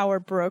secret power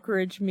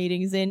brokerage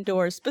meetings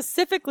indoors,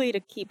 specifically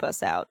to keep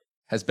us out.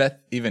 Has Beth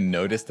even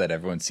noticed that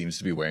everyone seems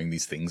to be wearing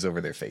these things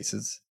over their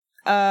faces?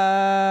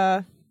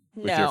 No.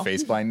 With your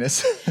face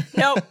blindness?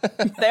 Nope.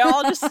 They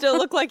all just still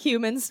look like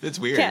humans. It's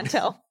weird. Can't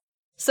tell.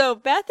 So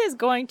Beth is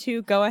going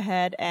to go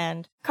ahead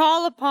and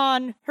call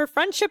upon her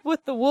friendship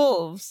with the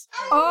wolves.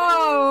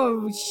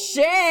 Oh,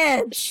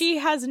 shit! She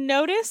has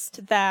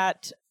noticed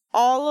that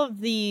all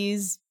of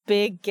these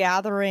big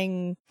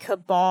gathering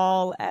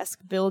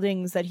cabal-esque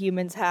buildings that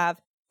humans have,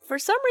 for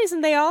some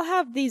reason they all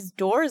have these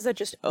doors that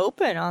just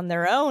open on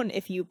their own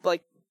if you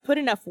put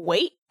enough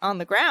weight on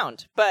the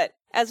ground. But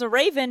as a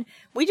raven,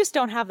 we just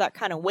don't have that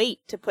kind of weight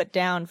to put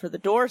down for the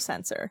door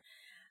sensor.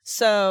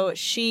 So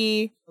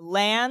she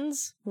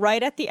lands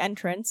right at the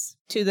entrance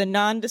to the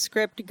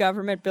nondescript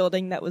government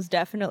building that was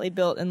definitely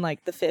built in the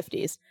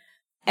 50s.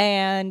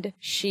 And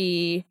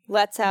she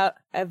lets out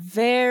a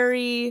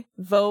very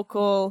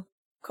vocal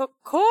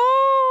caw.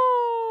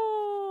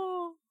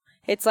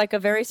 It's like a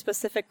very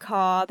specific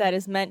caw that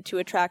is meant to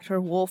attract her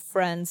wolf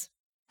friends.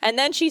 And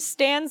then she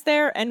stands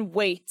there and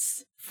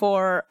waits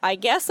for, I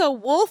guess, a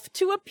wolf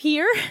to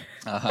appear.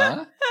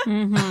 Uh-huh.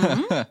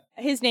 Mm-hmm.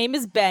 His name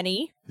is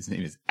Benny. His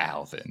name is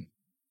Alvin.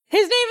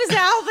 His name is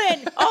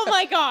Alvin! Oh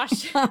my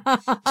gosh.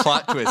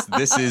 Plot twist,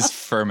 this is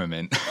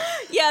Firmament.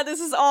 Yeah, this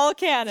is all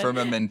canon.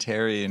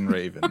 Firmamentarian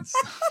ravens.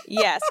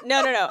 Yes.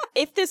 No.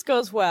 If this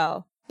goes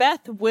well,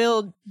 Beth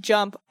will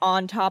jump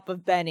on top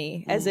of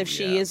Benny as if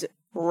she is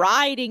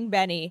riding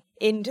Benny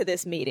into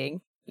this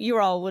meeting. You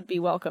all would be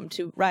welcome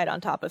to ride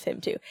on top of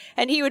him too.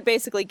 And he would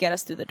basically get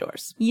us through the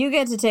doors. You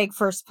get to take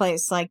first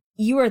place. Like,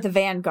 you are the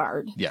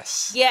vanguard.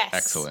 Yes. Yes.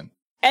 Excellent.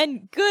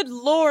 And good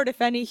lord, if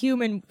any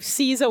human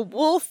sees a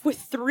wolf with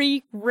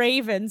 3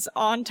 ravens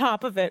on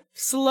top of it,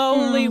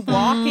 slowly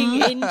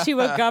walking into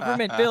a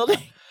government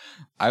building.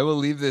 I will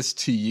leave this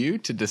to you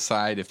to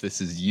decide if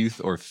this is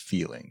youth or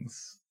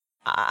feelings.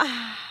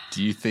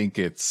 Do you think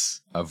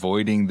it's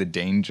avoiding the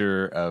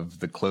danger of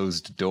the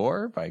closed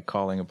door by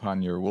calling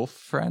upon your wolf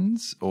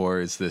friends?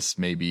 Or is this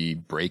maybe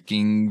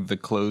breaking the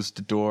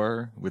closed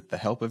door with the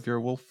help of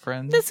your wolf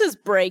friends? This is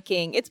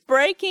breaking. It's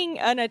breaking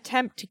an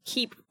attempt to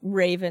keep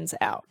ravens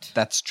out.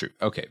 That's true.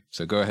 Okay,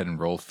 so go ahead and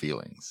roll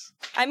feelings.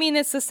 I mean,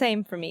 it's the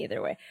same for me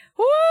either way.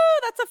 Woo,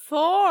 that's a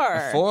 4.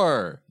 A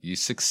 4. You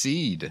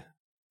succeed.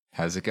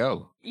 How's it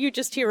go? You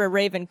just hear a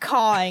raven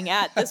cawing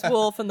at this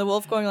wolf and the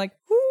wolf going like,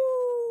 woo.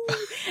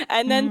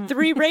 And then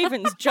 3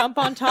 ravens jump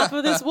on top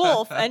of this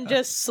wolf and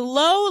just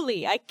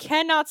slowly, I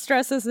cannot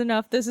stress this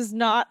enough, this is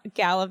not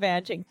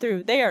gallivanting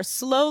through. They are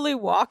slowly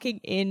walking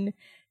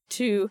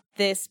into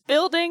this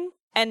building,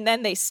 and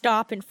then they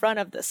stop in front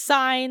of the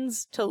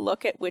signs to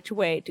look at which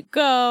way to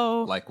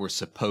go. Like we're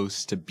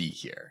supposed to be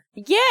here.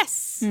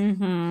 Yes!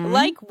 Mm-hmm.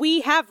 Like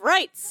we have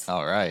rights.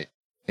 All right.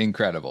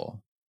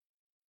 Incredible.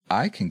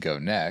 I can go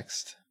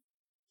next.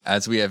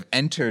 As we have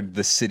entered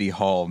the City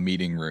Hall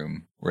meeting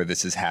room where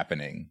this is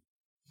happening,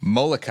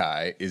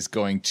 Molokai is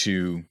going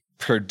to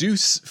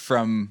produce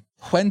from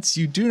whence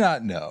you do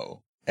not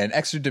know an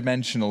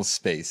extra-dimensional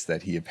space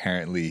that he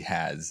apparently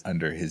has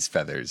under his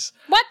feathers.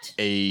 What?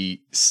 A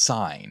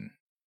sign.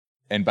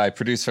 And by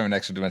produce from an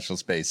extra-dimensional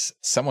space,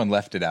 someone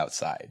left it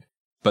outside.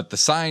 But the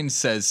sign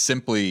says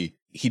simply,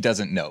 he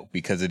doesn't know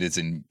because it is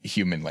in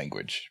human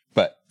language.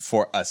 But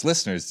for us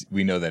listeners,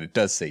 we know that it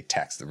does say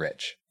tax the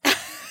rich.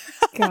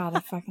 God, I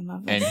fucking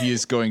love it. And he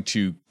is going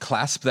to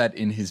clasp that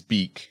in his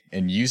beak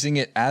and using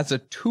it as a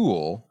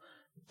tool,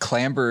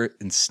 clamber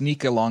and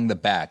sneak along the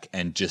back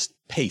and just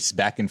pace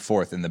back and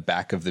forth in the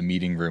back of the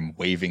meeting room,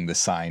 waving the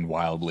sign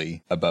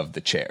wildly above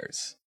the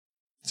chairs.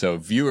 So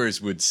viewers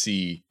would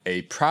see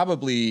a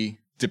probably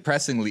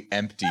depressingly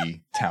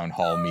empty town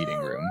hall meeting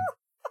room.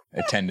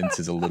 Attendance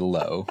is a little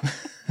low,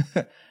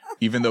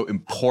 even though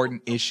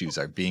important issues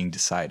are being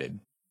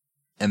decided.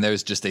 And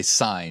there's just a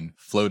sign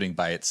floating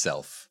by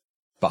itself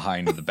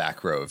behind the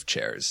back row of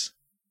chairs,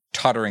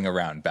 tottering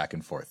around back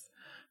and forth.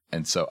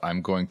 And so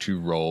I'm going to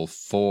roll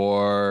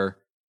for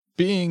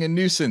being a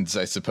nuisance,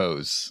 I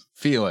suppose.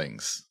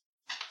 Feelings.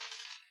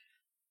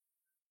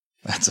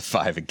 That's a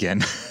 5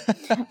 again.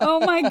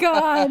 Oh my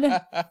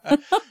God.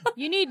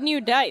 You need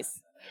new dice.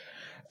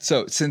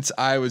 So since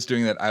I was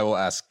doing that, I will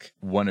ask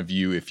one of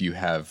you if you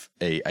have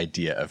an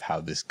idea of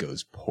how this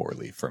goes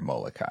poorly for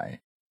Molokai.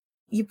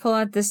 You pull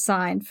out this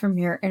sign from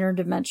your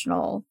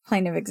interdimensional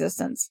plane of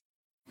existence.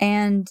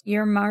 And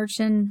you're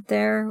marching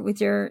there with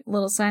your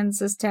little sign that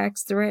says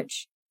tax the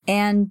rich.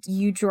 And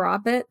you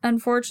drop it,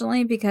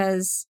 unfortunately,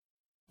 because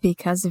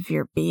of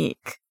your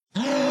beak.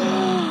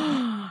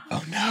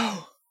 Oh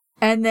no.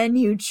 And then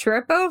you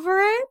trip over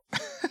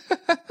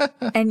it.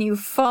 And you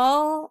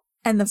fall.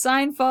 And the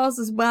sign falls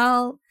as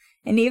well.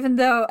 And even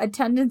though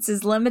attendance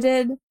is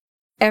limited,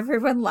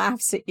 everyone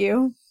laughs at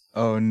you.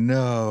 Oh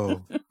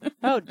no.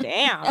 Oh,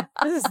 damn.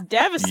 This is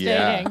devastating.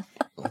 Yeah.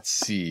 Let's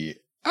see.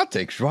 I'll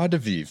take joie de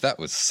vivre. That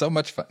was so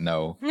much fun.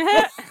 No.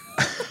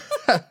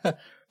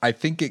 I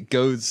think it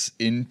goes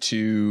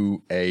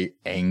into a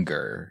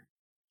anger.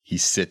 He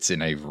sits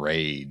in a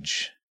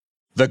rage.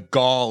 The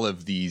gall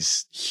of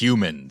these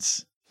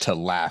humans to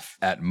laugh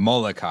at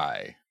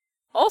Molokai.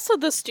 Also,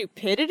 the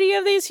stupidity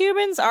of these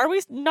humans. Are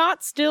we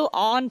not still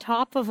on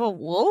top of a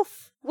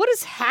wolf? What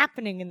is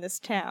happening in this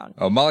town?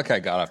 Oh, Molokai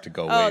got off to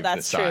go wave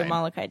that's the true. sign.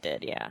 Molokai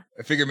did, yeah.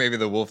 I figure maybe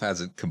the wolf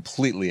hasn't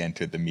completely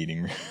entered the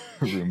meeting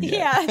room yet.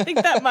 Yeah, I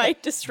think that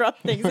might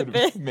disrupt things a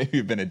bit.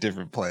 Maybe been a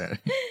different plan.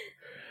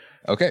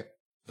 Okay,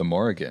 the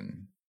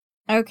Morrigan.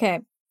 Okay.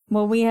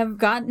 Well, we have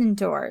gotten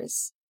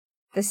indoors.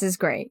 This is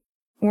great.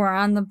 We're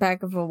on the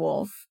back of a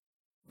wolf.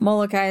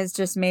 Molokai has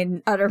just made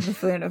an utter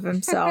buffoon of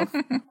himself,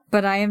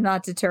 but I am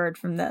not deterred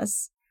from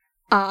this.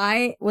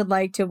 I would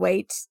like to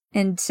wait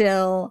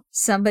until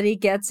somebody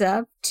gets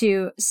up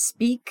to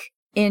speak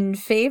in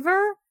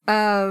favor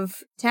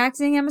of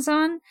taxing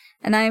Amazon,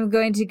 and I am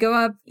going to go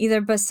up either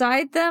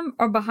beside them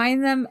or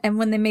behind them, and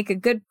when they make a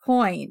good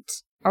point,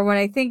 or what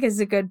I think is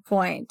a good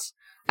point,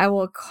 I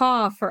will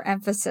caw for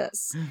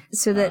emphasis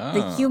so that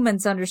the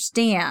humans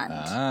understand.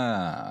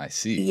 Ah, I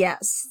see.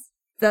 Yes,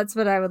 that's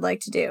what I would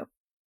like to do.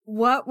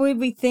 what would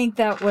we think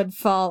that would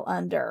fall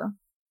under?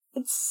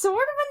 It's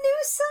sort of a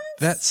nuisance.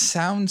 That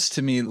sounds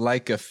to me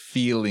like a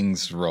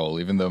feelings roll,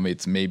 even though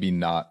it's maybe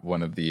not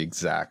one of the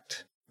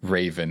exact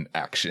Raven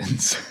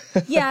actions.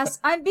 Yes,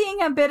 I'm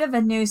being a bit of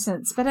a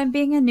nuisance, but I'm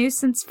being a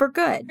nuisance for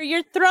good.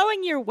 You're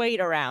throwing your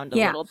weight around a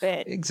little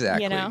bit.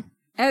 Exactly. You know?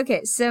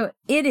 Okay, so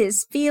it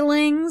is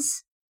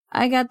feelings.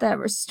 I got that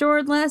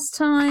restored last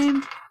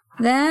time.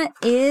 That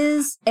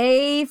is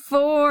a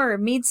 4.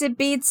 Meets it,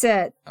 beats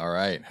it. All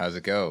right. How's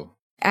it go?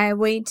 I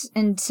wait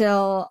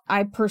until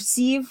I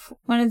perceive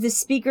one of the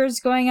speakers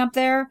going up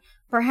there.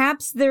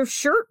 Perhaps their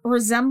shirt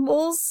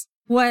resembles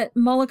what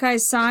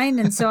Molochai's sign,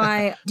 and so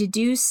I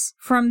deduce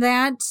from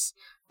that.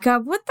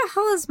 God, what the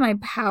hell is my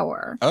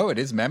power? Oh, it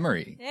is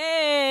memory.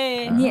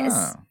 Hey!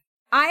 Yes.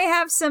 I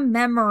have some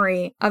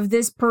memory of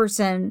this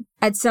person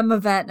at some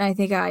event, and I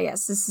think,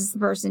 yes, this is the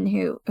person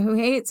who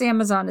hates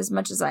Amazon as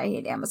much as I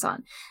hate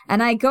Amazon.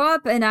 And I go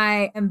up and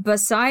I am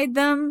beside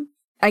them.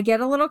 I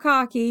get a little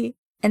cocky,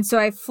 and so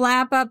I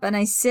flap up and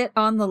I sit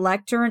on the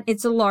lectern.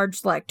 It's a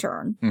large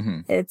lectern.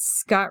 Mm-hmm.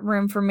 It's got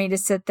room for me to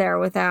sit there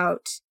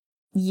without,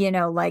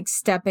 like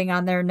stepping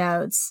on their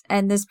notes.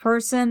 And this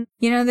person,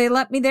 they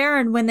let me there.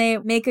 And when they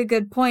make a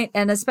good point,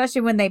 and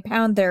especially when they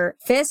pound their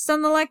fist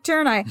on the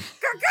lectern, I,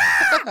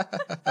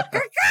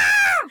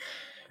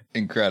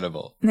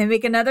 Incredible. and they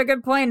make another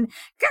good point.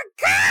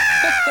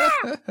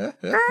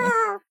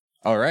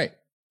 All right.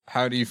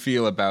 How do you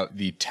feel about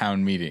the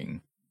town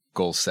meeting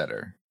goal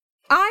setter?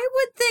 I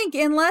would think,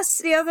 unless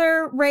the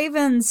other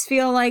Ravens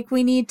feel like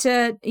we need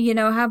to,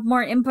 have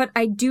more input,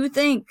 I do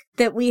think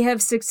that we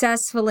have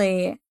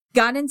successfully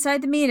got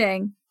inside the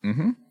meeting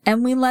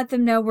and we let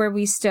them know where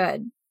we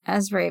stood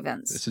as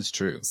Ravens. This is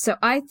true. So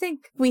I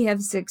think we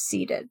have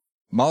succeeded.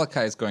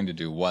 Molokai is going to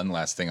do one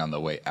last thing on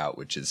the way out,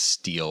 which is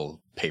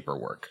steal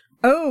paperwork.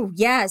 Oh,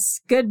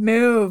 yes. Good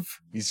move.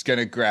 He's going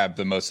to grab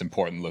the most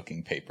important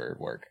looking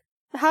paperwork.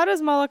 How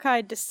does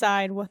Molokai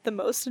decide what the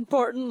most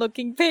important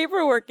looking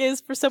paperwork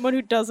is for someone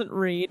who doesn't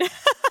read?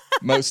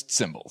 Most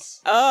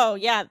symbols. Oh,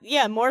 yeah.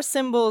 Yeah, more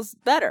symbols,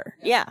 better.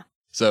 Yeah.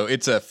 So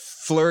it's a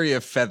flurry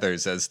of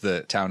feathers as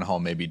the town hall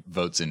maybe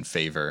votes in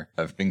favor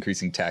of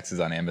increasing taxes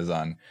on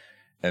Amazon.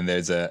 And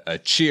there's a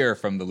cheer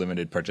from the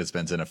limited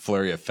participants and a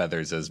flurry of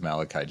feathers as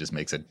Molokai just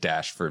makes a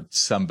dash for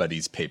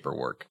somebody's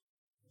paperwork.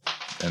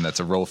 And that's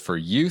a roll for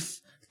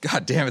youth.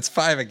 God damn, it's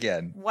 5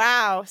 again.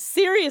 Wow.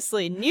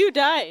 Seriously, new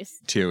dice.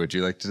 Tia, would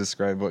you like to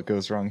describe what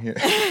goes wrong here?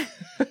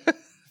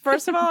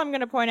 First of all, I'm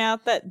going to point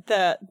out that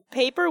the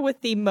paper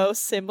with the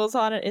most symbols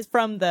on it is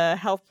from the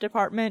health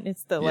department.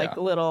 It's the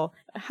little,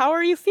 how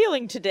are you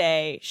feeling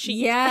today?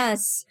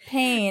 Yes.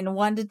 Pain,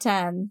 1 to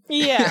 10.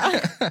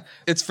 Yeah.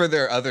 It's for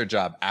their other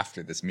job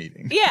after this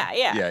meeting.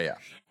 Yeah.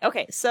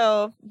 Okay,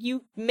 so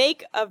you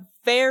make a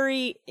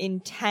very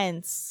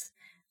intense,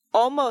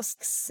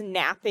 almost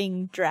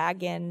snapping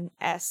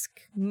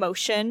dragon-esque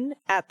motion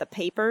at the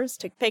papers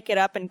to pick it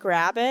up and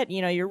grab it.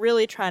 You're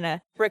really trying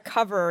to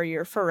recover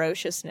your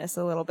ferociousness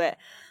a little bit.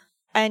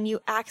 And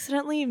you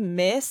accidentally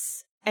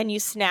miss, and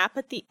you snap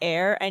at the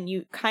air, and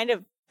you kind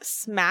of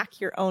smack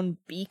your own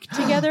beak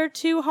together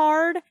too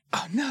hard.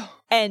 Oh, no.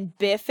 And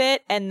biff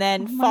it, and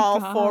then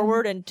fall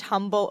forward and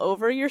tumble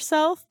over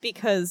yourself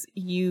because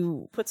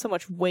you put so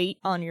much weight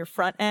on your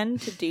front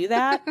end to do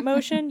that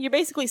motion. You're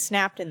basically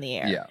snapped in the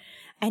air. Yeah.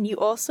 And you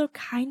also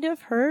kind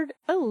of heard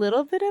a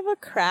little bit of a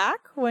crack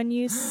when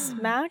you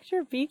smacked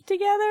your beak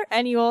together,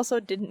 and you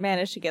also didn't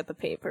manage to get the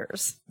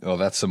papers. Well,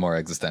 that's some more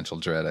existential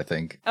dread, I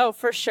think. Oh,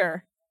 for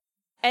sure.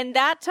 And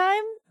that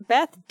time,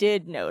 Beth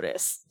did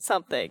notice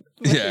something.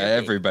 Yeah,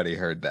 everybody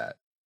heard that.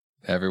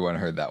 Everyone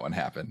heard that one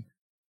happen.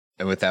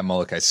 And with that,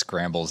 Molokai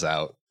scrambles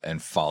out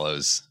and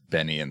follows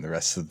Benny and the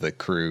rest of the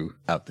crew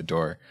out the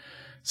door.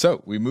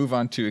 So we move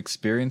on to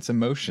experience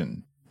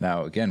emotion.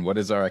 Now, again, what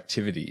is our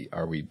activity?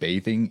 Are we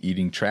bathing,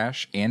 eating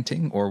trash,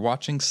 anting, or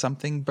watching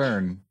something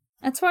burn?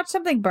 Let's watch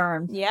something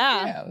burn.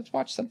 Yeah, let's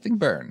watch something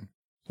burn.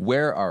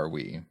 Where are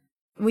we?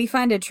 We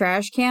find a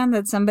trash can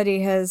that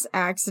somebody has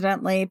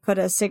accidentally put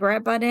a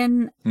cigarette butt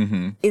in.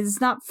 Mm-hmm. It's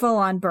not full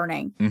on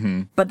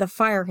burning, but the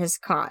fire has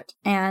caught.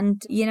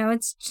 And,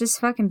 it's just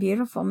fucking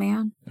beautiful,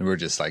 man. And we're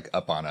just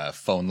up on a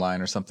phone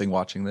line or something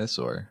watching this,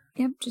 or?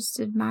 Yep, just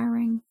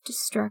admiring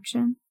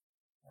destruction.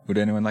 Would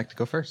anyone like to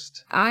go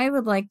first? I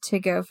would like to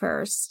go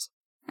first,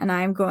 and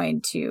I'm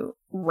going to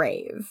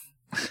rave.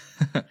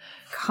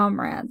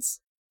 Comrades,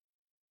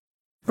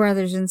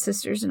 brothers and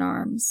sisters in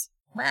arms,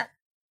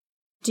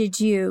 did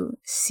you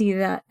see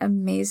that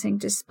amazing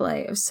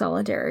display of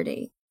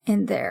solidarity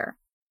in there?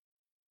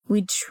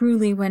 We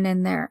truly went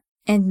in there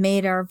and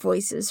made our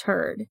voices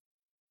heard.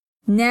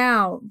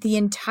 Now the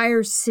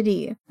entire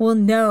city will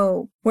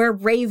know where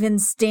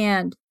ravens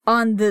stand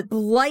on the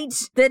blight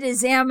that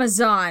is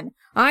Amazon.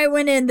 I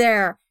went in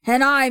there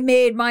and I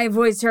made my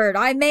voice heard.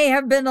 I may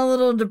have been a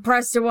little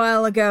depressed a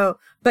while ago,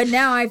 but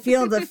now I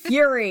feel the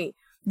fury,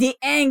 the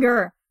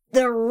anger,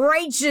 the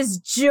righteous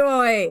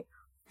joy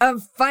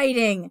of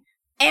fighting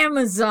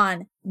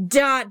Amazon.com.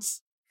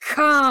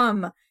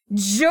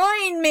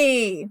 Join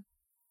me.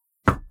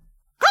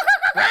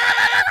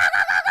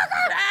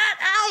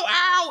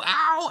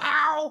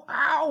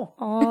 No!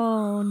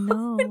 Oh,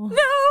 no. No!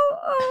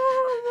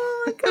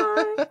 Oh my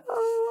god.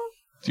 Oh.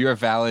 You are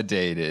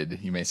validated.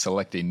 You may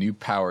select a new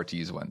power to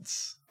use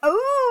once.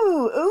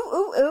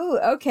 Ooh.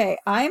 Okay,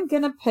 I'm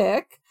gonna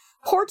pick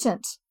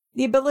Portent.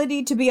 The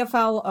ability to be a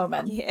foul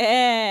omen.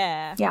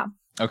 Yeah. Yeah.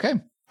 Okay,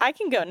 I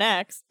can go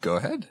next. go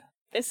ahead.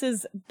 This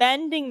is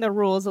bending the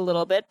rules a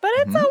little bit, but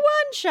it's a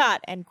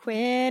one-shot, and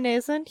Quinn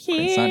isn't here.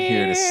 Quinn's not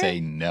here to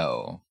say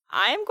no.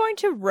 I'm going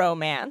to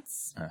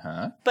romance,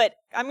 but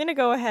I'm going to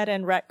go ahead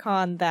and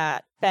retcon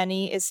that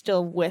Benny is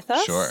still with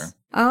us. Sure.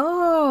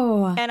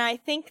 Oh. And I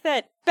think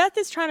that Beth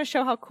is trying to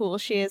show how cool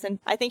she is, and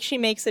I think she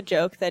makes a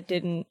joke that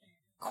didn't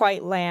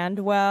quite land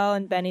well,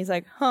 and Benny's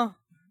like, that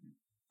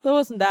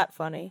wasn't that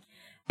funny.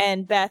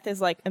 And Beth is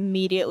like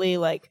immediately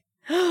like,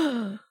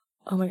 oh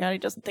my god, he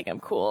doesn't think I'm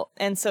cool.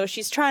 And so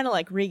she's trying to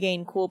like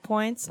regain cool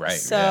points. Right,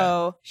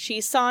 So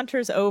she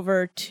saunters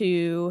over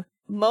to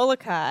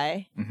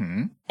Molokai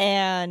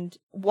and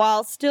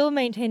while still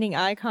maintaining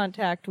eye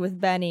contact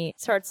with Benny,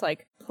 starts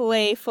like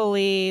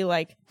playfully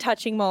like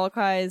touching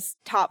Molokai's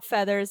top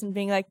feathers and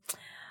being like,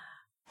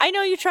 I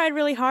know you tried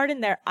really hard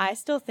in there. I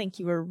still think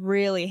you were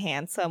really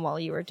handsome while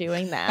you were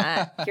doing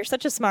that. You're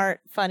such a smart,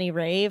 funny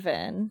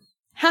raven.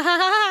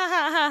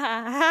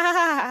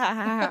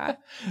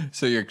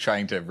 So you're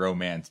trying to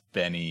romance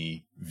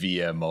Benny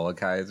via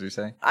Molokai, as we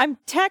say? I'm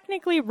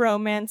technically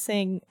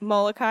romancing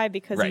Molokai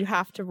because Right. you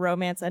have to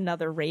romance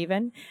another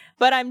raven,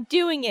 but I'm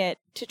doing it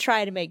to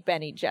try to make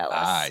Benny jealous.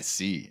 Ah, I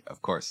see.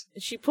 Of course.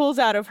 She pulls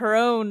out of her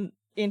own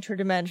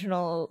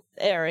interdimensional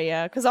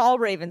area, because all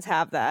ravens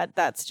have that.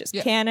 That's just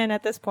canon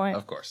at this point.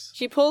 Of course.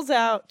 She pulls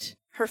out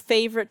her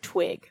favorite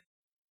twig.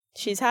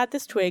 She's had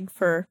this twig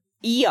for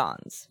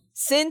eons.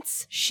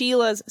 Since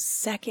Sheila's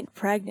second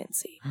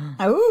pregnancy.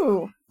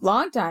 Ooh,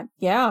 long time.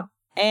 Yeah.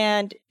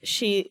 And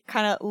she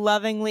kind of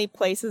lovingly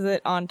places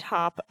it on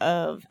top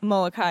of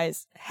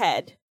Molokai's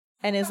head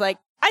and is like,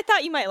 I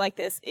thought you might like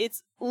this.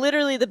 It's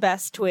literally the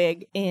best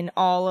twig in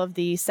all of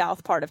the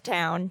south part of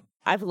town.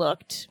 I've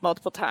looked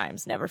multiple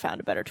times, never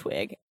found a better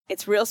twig.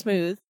 It's real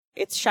smooth.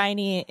 It's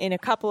shiny in a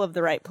couple of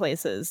the right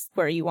places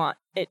where you want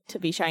it to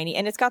be shiny.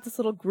 And it's got this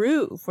little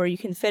groove where you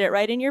can fit it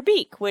right in your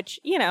beak, which,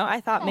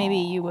 I thought maybe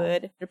you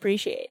would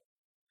appreciate.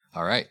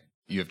 All right.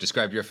 You have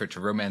described your effort to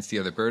romance the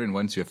other bird, and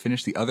once you have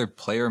finished, the other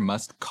player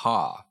must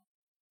caw.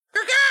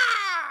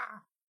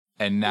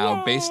 And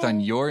now, based on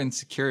your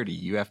insecurity,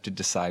 you have to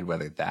decide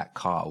whether that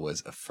caw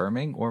was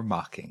affirming or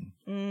mocking.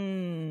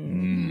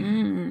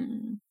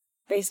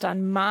 Based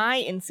on my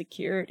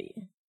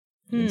insecurity.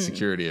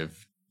 Insecurity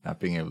of not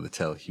being able to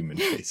tell human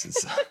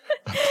faces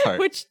apart.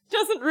 Which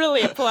doesn't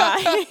really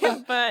apply.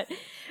 But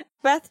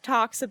Beth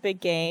talks a big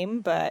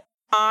game, but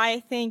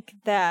I think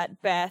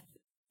that Beth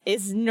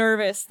is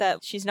nervous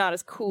that she's not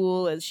as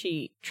cool as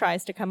she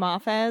tries to come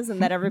off as, and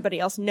that everybody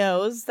else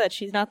knows that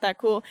she's not that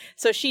cool.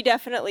 So she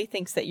definitely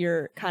thinks that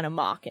you're kind of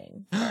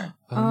mocking. Oh,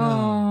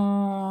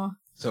 no.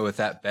 So with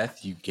that,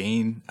 Beth, you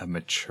gain a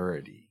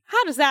maturity.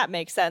 How does that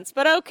make sense?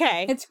 But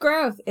okay. It's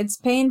growth. It's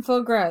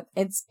painful growth.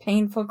 It's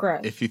painful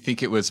growth. If you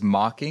think it was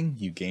mocking,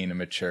 you gain a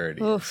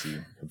maturity. As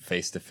you come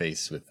face to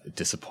face with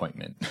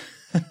disappointment.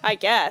 I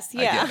guess,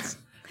 yeah. I guess.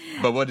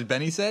 But what did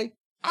Benny say?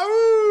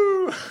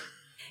 Ow!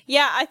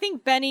 Yeah, I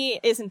think Benny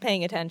isn't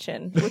paying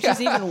attention, which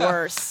is even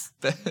worse.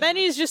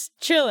 Benny's just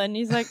chilling.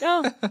 He's like,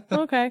 oh,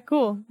 okay,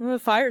 cool. The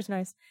fire's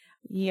nice.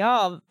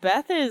 Y'all,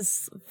 Beth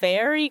is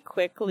very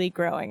quickly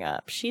growing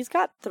up. She's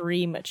got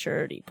 3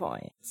 maturity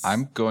points.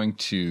 I'm going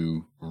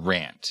to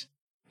rant.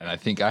 And I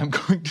think I'm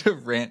going to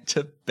rant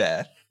to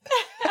Beth.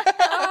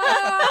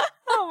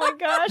 Oh my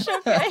gosh,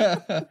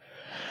 okay.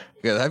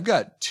 Because I've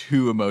got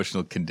 2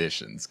 emotional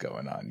conditions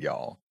going on,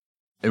 y'all.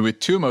 And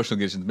with 2 emotional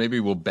conditions, maybe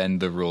we'll bend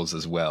the rules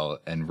as well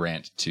and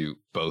rant to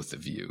both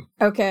of you.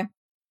 Okay.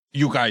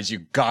 You guys, you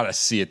gotta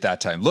see it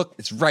that time. Look,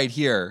 it's right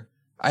here.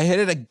 I hit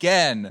it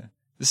again.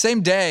 The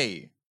same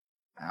day.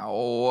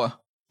 Ow.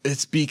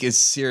 Its beak is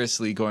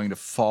seriously going to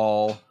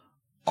fall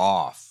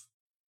off.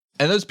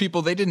 And those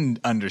people, they didn't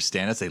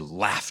understand us. They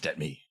laughed at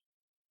me.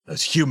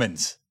 Those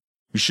humans.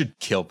 We should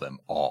kill them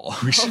all.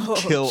 We should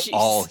kill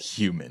all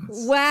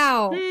humans.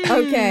 Wow.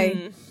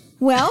 Okay.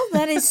 Well,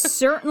 that is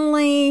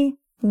certainly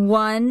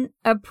one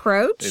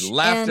approach. They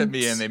laughed at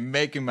me and they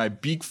making my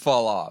beak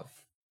fall off.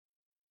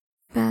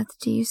 Beth,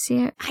 do you see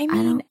it? I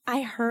mean,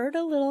 I heard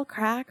a little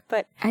crack,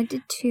 but I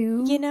did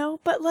too.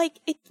 but like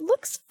it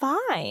looks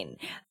fine.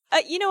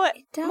 You know what,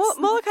 It does.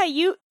 Molokai,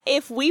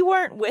 if we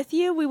weren't with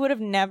you, we would have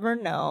never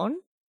known.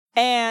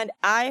 And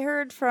I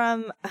heard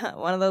from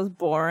one of those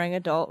boring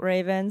adult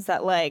ravens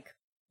that like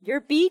your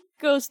beak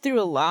goes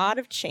through a lot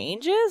of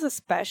changes,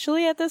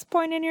 especially at this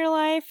point in your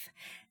life.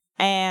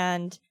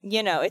 And,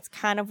 it's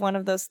kind of one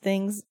of those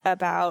things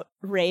about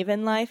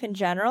raven life in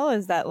general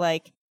is that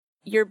like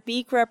your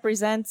beak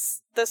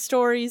represents the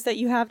stories that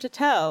you have to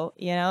tell.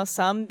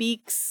 Some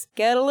beaks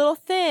get a little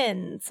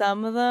thin.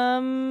 Some of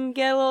them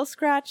get a little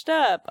scratched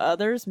up.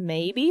 Others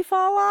maybe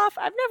fall off.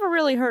 I've never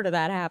really heard of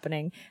that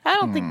happening. I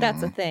don't think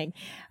that's a thing.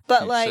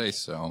 But You like, say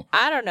so.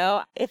 I don't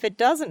know. If it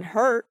doesn't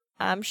hurt,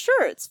 I'm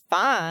sure it's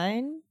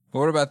fine.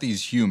 What about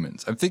these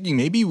humans? I'm thinking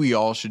maybe we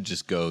all should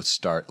just go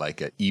start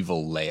like an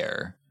evil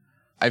lair.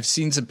 I've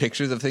seen some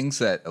pictures of things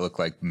that look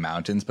like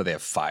mountains, but they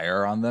have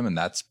fire on them, and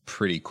that's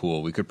pretty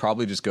cool. We could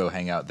probably just go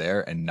hang out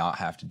there and not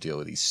have to deal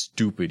with these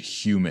stupid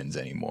humans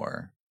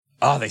anymore.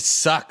 Oh, they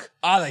suck.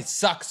 Oh, they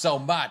suck so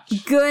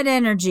much. Good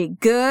energy.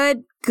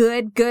 Good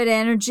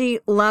energy.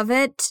 Love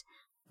it.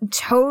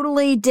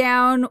 Totally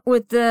down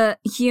with the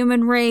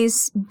human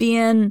race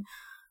being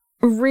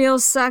real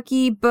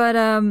sucky, but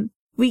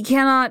we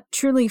cannot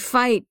truly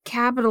fight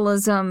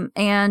capitalism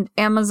and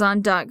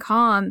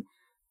Amazon.com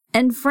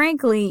and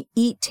frankly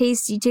eat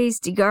tasty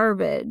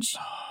garbage.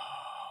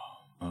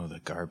 Oh, the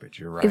garbage,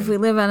 you're right. If we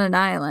live on an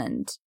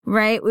island,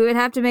 right? We would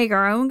have to make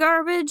our own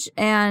garbage,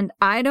 and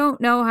I don't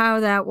know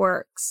how that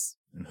works.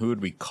 And who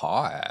would we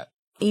caw at?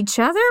 Each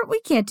other? We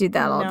can't do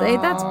that all day.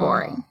 That's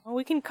boring. Well,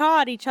 we can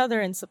caw at each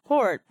other in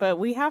support, but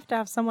we have to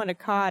have someone to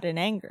caw at in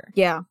anger.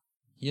 Yeah.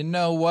 You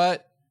know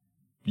what?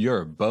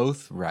 You're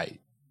both right.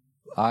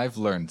 I've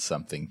learned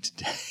something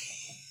today.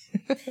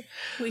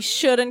 We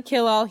shouldn't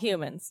kill all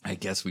humans. I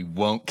guess we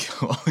won't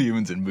kill all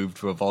humans and move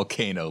to a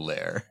volcano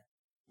lair.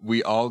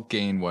 We all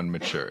gain 1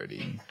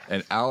 maturity,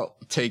 and I'll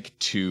take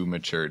 2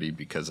 maturity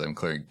because I'm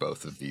clearing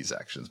both of these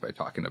actions by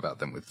talking about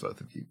them with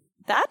both of you.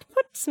 That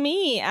puts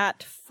me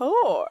at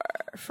 4,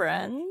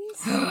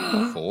 friends.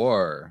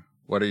 4.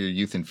 What are your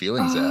youth and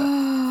feelings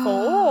at?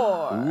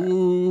 4.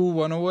 Ooh,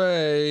 1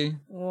 away.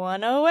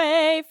 1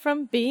 away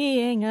from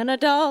being an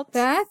adult.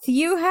 Beth,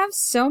 you have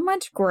so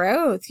much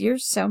growth. You're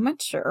so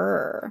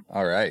mature.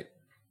 All right.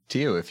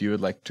 Tio, if you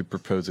would like to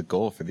propose a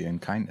goal for the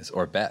unkindness,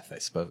 or Beth, I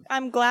suppose.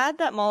 I'm glad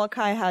that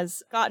Molokai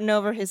has gotten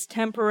over his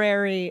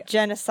temporary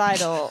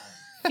genocidal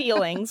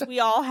feelings.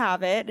 We all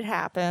have it. It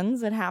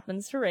happens. It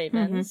happens to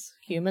ravens.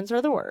 Humans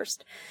are the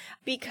worst.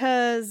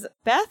 Because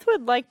Beth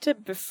would like to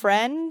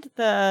befriend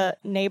the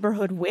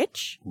neighborhood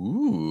witch.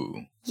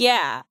 Ooh.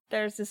 Yeah.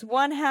 There's this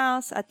one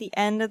house at the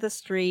end of the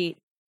street.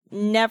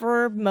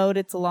 Never mowed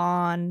its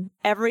lawn.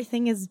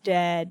 Everything is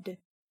dead.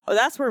 Oh,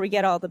 that's where we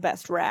get all the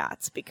best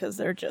rats because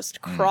they're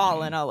just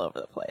crawling all over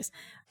the place.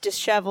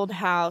 Disheveled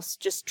house,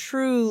 just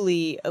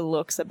truly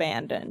looks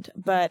abandoned,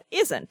 but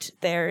isn't.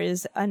 There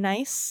is a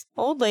nice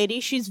old lady.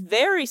 She's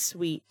very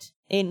sweet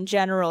in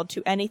general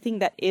to anything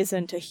that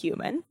isn't a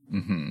human,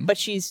 but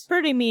she's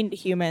pretty mean to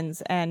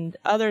humans, and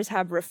others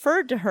have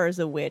referred to her as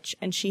a witch,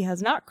 and she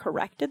has not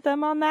corrected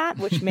them on that,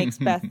 which makes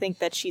Beth think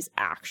that she's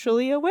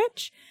actually a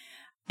witch.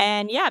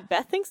 And yeah,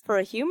 Beth thinks for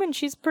a human,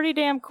 she's pretty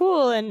damn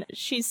cool. And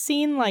she's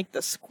seen like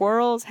the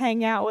squirrels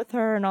hang out with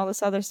her and all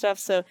this other stuff.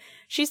 So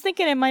she's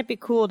thinking it might be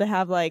cool to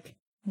have like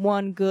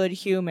one good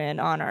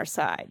human on our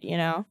side, you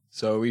know?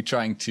 So are we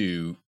trying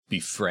to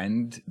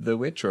befriend the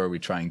witch, or are we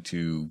trying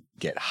to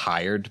get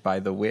hired by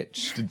the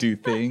witch to do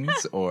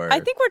things? Or I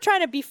think we're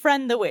trying to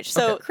befriend the witch.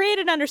 So create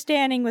an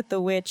understanding with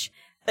the witch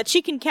that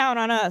she can count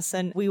on us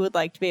and we would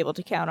like to be able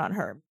to count on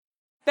her.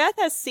 Beth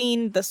has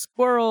seen the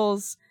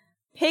squirrels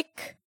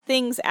pick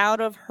things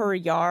out of her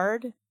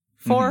yard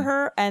for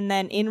her, and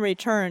then in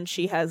return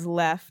she has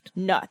left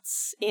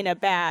nuts in a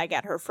bag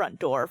at her front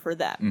door for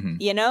them.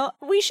 You know,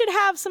 we should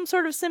have some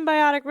sort of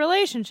symbiotic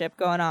relationship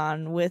going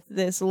on with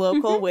this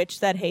local witch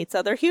that hates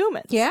other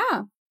humans.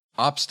 Yeah.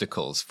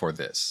 Obstacles for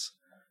this.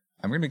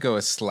 I'm going to go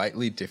a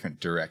slightly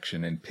different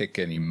direction and pick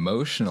an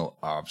emotional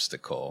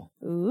obstacle.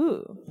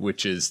 Ooh.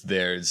 Which is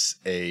there's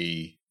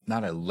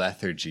not a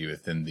lethargy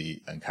within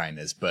the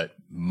unkindness, but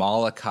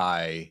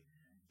Molokai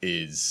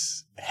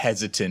is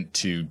hesitant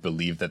to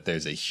believe that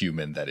there's a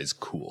human that is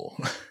cool.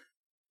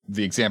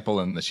 The example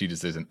on the sheet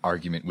is there's an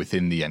argument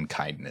within the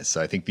unkindness. So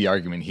I think the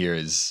argument here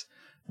is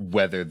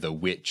whether the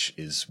witch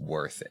is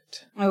worth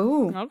it.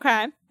 Oh.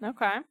 Okay.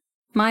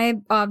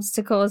 My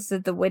obstacle is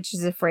that the witch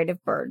is afraid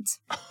of birds.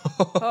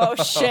 Oh,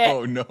 shit.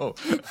 Oh, no.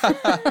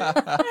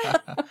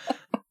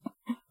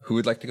 Who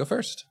would like to go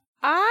first?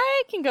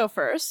 I can go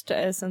first,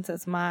 since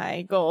it's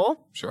my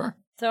goal. Sure.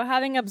 So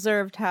having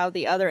observed how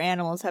the other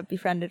animals have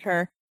befriended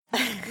her,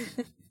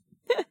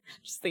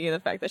 just thinking of the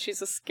fact that she's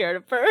so scared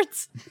of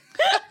birds.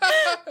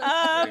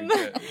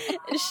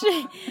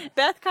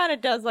 Beth kind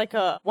of does like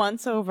a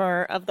once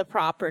over of the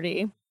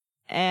property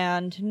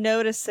and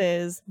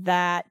notices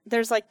that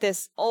there's like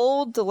this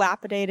old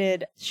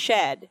dilapidated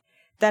shed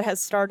that has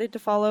started to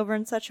fall over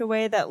in such a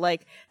way that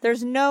like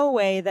there's no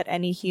way that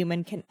any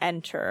human can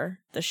enter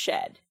the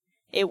shed.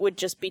 It would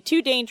just be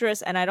too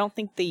dangerous, and I don't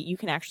think that you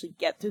can actually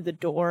get through the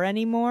door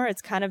anymore.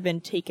 It's kind of been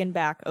taken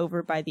back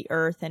over by the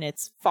earth, and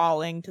it's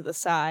falling to the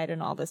side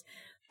and all this.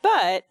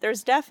 But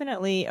there's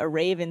definitely a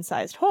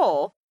raven-sized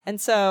hole,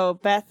 and so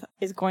Beth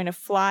is going to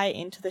fly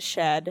into the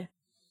shed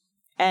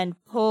and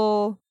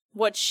pull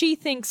what she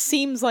thinks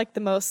seems like the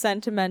most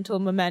sentimental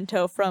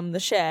memento from the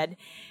shed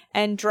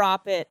and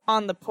drop it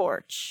on the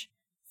porch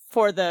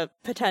for the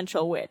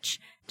potential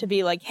witch. To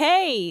be like,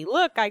 hey,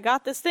 look, I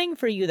got this thing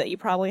for you that you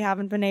probably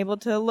haven't been able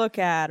to look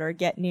at or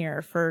get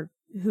near for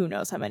who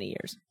knows how many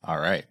years. All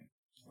right.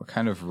 What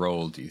kind of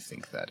role do you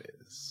think that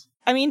is?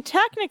 I mean,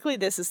 technically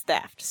this is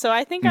theft, so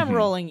I think I'm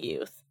rolling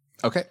youth.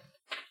 Okay.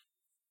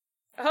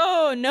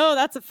 Oh, no,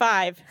 that's a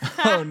 5.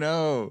 Oh,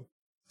 no.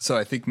 So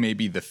I think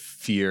maybe the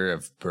fear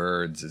of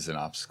birds is an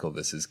obstacle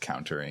this is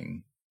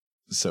countering.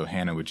 So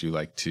Hannah, would you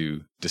like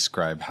to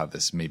describe how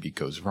this maybe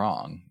goes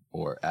wrong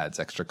or adds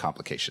extra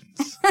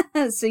complications?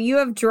 So you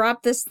have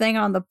dropped this thing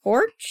on the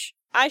porch?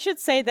 I should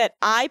say that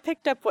I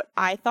picked up what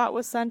I thought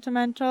was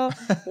sentimental.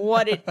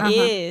 What it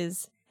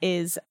is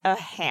a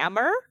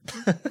hammer.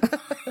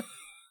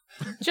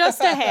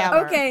 Just a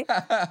hammer. Okay,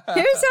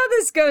 here's how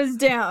this goes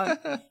down.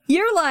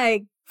 You're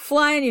like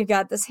flying, you've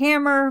got this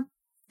hammer.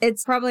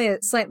 It's probably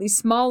a slightly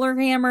smaller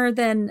hammer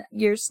than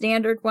your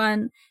standard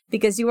one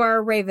because you are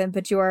a raven,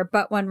 but you are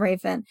but one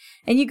raven.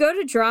 And you go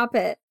to drop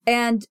it,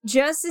 and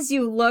just as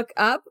you look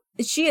up,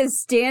 she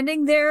is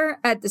standing there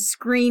at the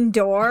screen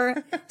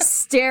door,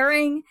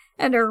 staring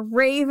at a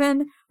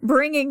raven,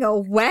 bringing a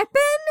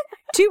weapon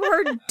to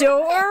her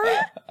door,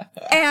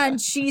 and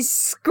she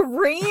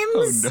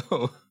screams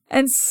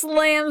and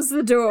slams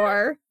the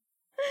door.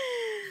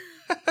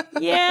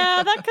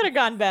 Yeah, that could have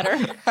gone better.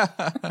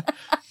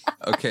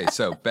 Okay,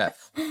 so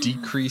Beth,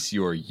 decrease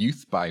your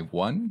youth by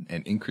 1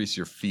 and increase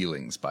your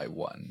feelings by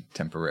 1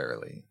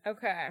 temporarily.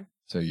 Okay.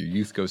 So your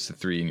youth goes to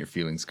 3 and your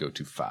feelings go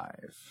to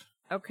 5.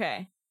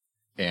 Okay.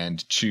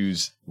 And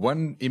choose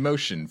one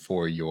emotion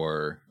for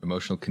your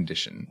emotional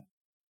condition.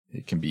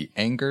 It can be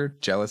anger,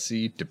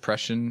 jealousy,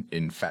 depression,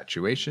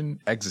 infatuation,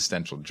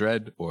 existential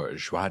dread, or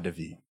joie de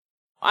vivre.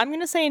 I'm going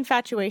to say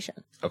infatuation.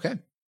 Okay.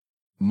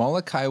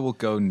 Molokai will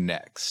go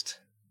next.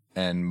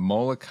 And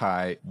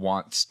Molokai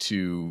wants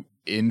to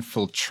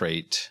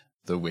infiltrate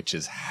the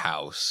witch's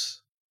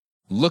house,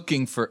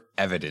 looking for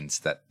evidence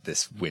that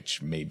this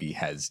witch maybe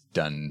has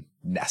done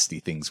nasty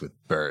things with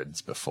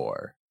birds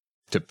before,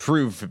 to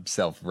prove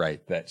himself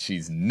right that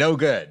she's no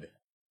good.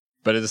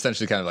 But it's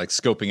essentially kind of like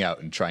scoping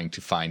out and trying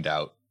to find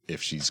out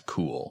if she's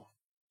cool,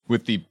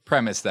 with the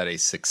premise that a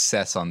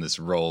success on this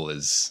roll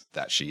is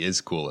that she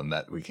is cool and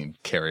that we can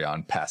carry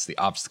on past the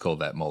obstacle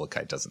that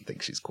Molokai doesn't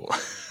think she's cool.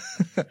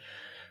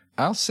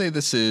 I'll say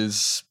this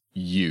is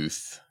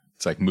youth.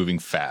 It's like moving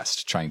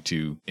fast, trying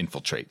to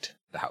infiltrate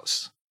the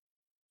house.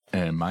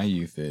 And my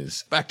youth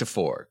is back to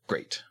 4.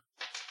 Great.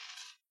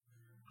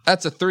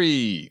 That's a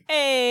 3.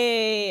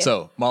 Hey!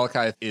 So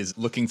Molokai is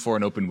looking for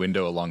an open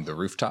window along the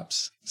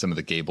rooftops, some of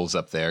the gables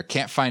up there.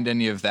 Can't find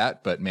any of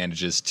that, but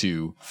manages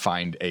to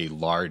find a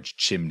large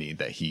chimney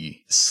that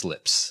he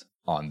slips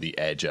on the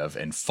edge of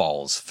and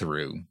falls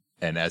through.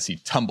 And as he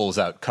tumbles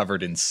out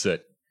covered in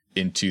soot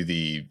into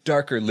the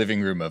darker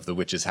living room of the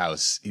witch's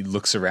house, he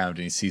looks around and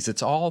he sees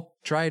it's all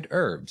dried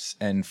herbs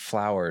and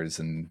flowers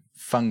and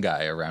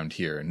fungi around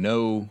here.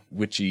 No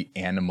witchy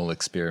animal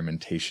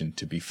experimentation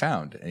to be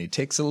found. And he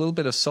takes a little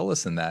bit of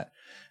solace in that.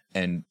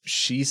 And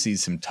she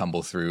sees him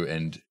tumble through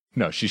and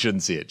no, she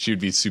shouldn't see it. She would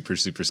be super,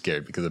 super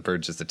scared because a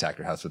bird just attacked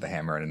her house with a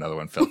hammer and another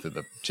one fell through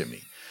the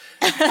chimney.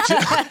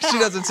 She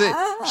doesn't see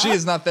it. She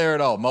is not there at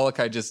all.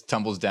 Molokai just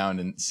tumbles down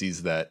and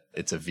sees that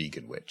it's a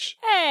vegan witch.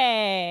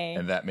 Hey!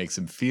 And that makes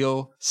him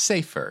feel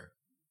safer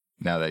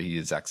now that he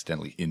is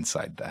accidentally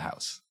inside the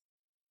house.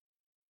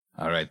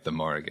 All right, the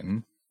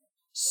Morrigan.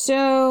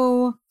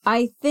 So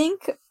I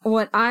think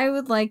what I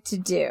would like to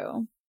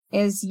do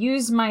is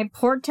use my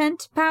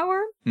portent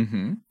power,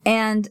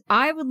 and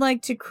I would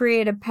like to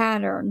create a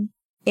pattern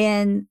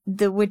in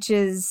the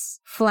witch's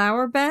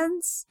flower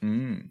beds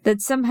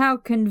that somehow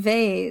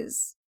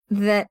conveys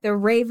that the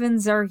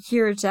ravens are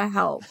here to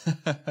help.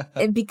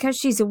 And because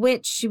she's a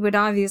witch, she would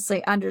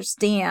obviously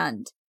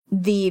understand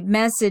the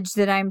message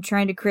that I'm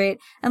trying to create.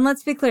 And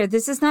let's be clear,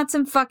 this is not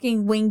some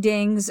fucking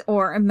wingdings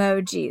or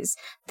emojis.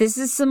 This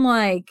is some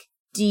like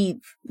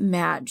deep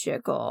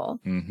magical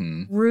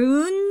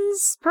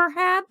runes,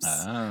 perhaps?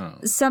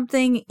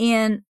 Something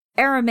in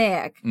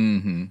Aramaic.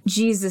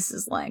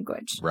 Jesus'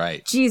 language.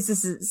 Right.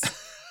 Jesus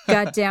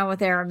got down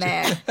with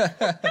Aramaic.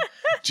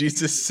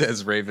 Jesus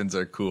says ravens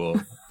are cool.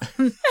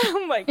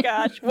 Oh my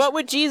gosh. What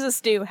would Jesus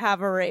do?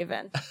 Have a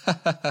raven.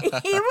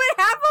 He would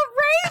have a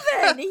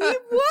raven. He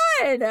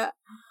would.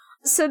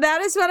 So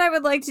that is what I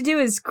would like to do,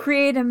 is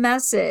create a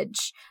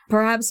message,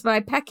 perhaps by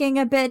pecking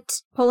a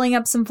bit, pulling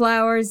up some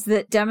flowers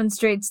that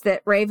demonstrates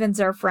that ravens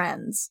are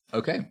friends.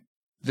 Okay.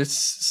 This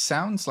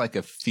sounds like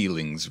a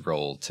feelings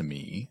roll to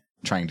me,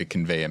 trying to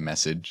convey a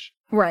message.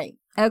 Right.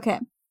 Okay.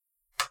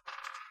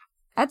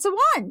 That's a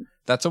 1.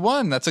 That's a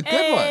 1. That's a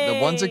good one.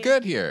 The ones are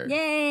good here.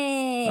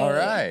 Yay. All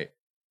right.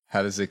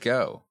 How does it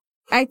go?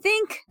 I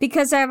think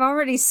because I've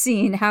already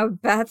seen how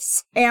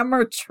Beth's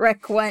hammer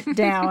trick went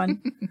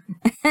down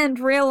and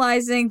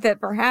realizing that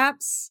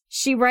perhaps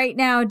she right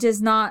now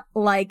does not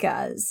like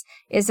us,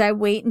 is I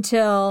wait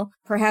until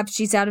perhaps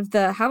she's out of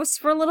the house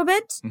for a little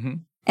bit.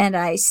 And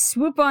I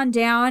swoop on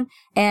down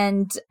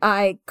and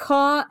I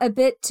caw a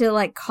bit to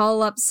like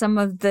call up some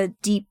of the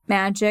deep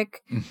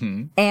magic.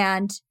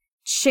 And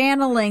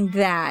channeling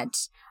that,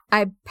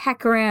 I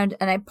peck around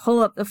and I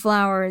pull up the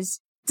flowers.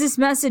 This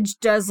message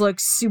does look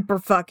super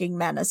fucking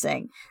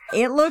menacing.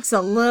 It looks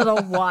a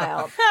little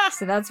wild.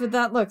 So that's what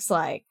that looks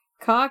like.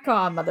 Caw,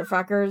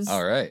 motherfuckers.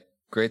 All right.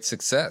 Great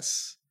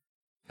success.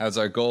 How's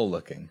our goal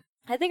looking?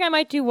 I think I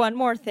might do one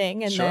more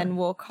thing and Sure. then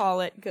we'll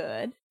call it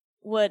good.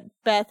 What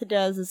Beth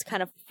does is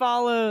kind of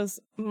follows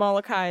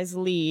Molochai's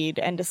lead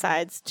and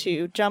decides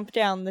to jump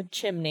down the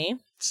chimney.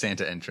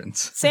 Santa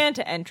entrance.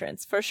 Santa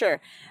entrance, for sure.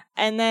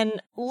 And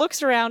then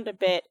looks around a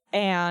bit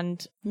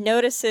and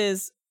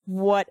notices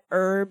what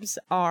herbs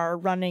are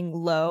running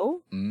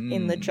low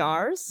in the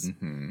jars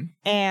Mm-hmm.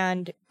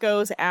 and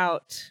goes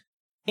out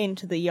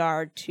into the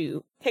yard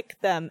to pick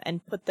them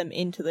and put them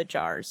into the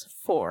jars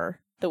for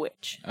the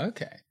witch.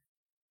 Okay.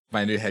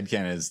 My new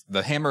headcanon is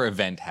the hammer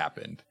event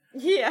happened.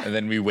 Yeah. And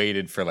then we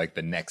waited for like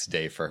the next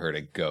day for her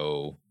to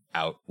go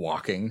out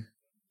walking.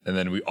 And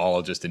then we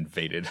all just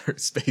invaded her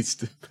space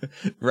to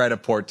write a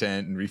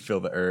portent and refill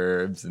the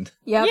herbs. And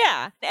Yep.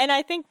 Yeah. And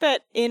I think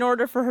that in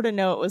order for her to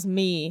know it was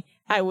me,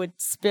 I would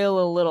spill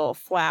a little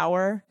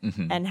flour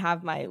Mhm. and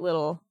have my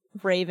little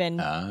raven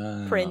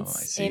I prints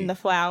see. in the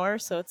flour.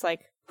 So it's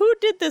like, who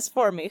did this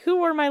for me? Who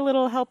were my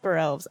little helper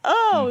elves?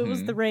 Oh, it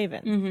was the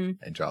raven.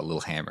 Mm-hmm. And draw a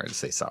little hammer to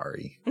say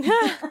sorry.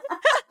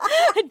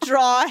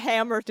 Draw a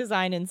hammer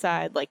design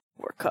inside, like,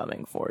 we're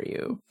coming for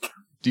you.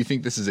 Do you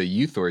think this is a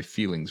youth or a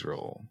feelings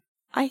roll?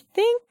 I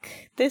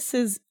think this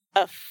is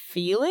a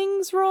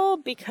feelings roll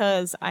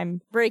because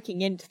I'm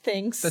breaking into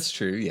things. That's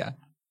true, yeah.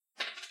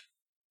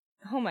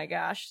 Oh my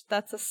gosh,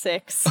 that's a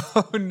 6.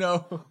 Oh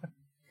no.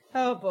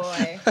 Oh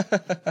boy.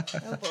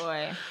 Oh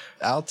boy.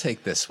 I'll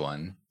take this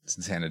one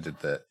since Hannah did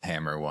the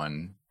hammer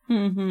one.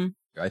 Mm-hmm.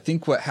 I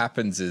think what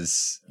happens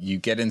is you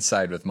get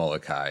inside with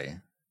Molokai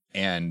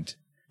and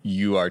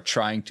you are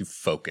trying to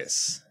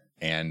focus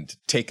and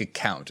take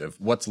account of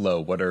what's low,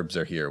 what herbs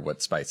are here,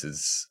 what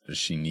spices does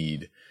she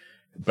need.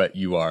 But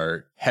you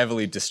are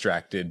heavily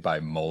distracted by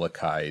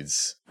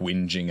Molochai's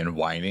whinging and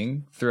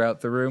whining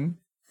throughout the room.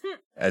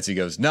 As he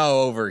goes,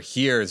 no, over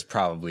here is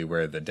probably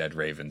where the dead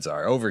ravens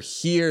are. Over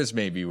here's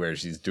maybe where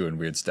she's doing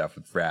weird stuff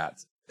with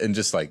rats. And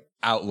just like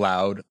out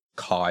loud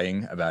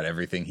cawing about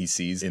everything he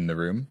sees in the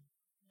room.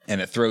 And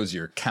it throws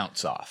your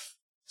counts off.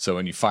 So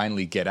when you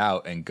finally get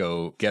out and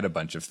go get a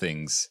bunch of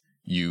things,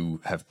 you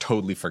have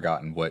totally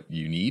forgotten what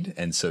you need.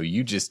 And so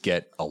you just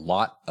get a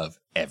lot of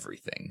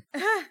everything.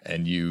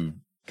 And you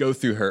go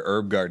through her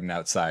herb garden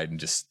outside and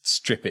just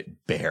strip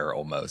it bare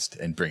almost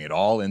and bring it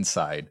all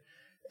inside.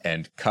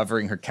 And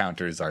covering her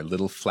counters are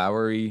little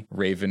flowery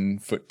raven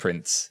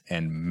footprints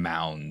and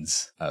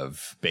mounds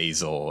of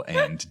basil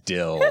and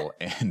dill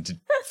and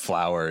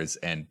flowers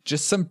and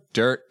just some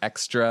dirt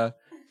extra,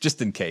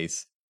 just in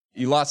case.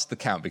 You lost the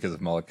count because of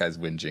Molochai's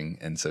whinging,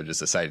 and so just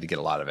decided to get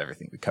a lot of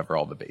everything to cover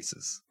all the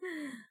bases.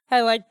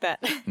 I like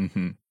that.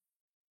 Mm-hmm.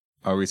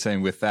 Are we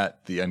saying with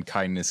that, the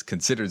unkindness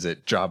considers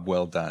it job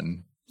well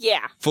done,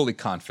 Yeah. fully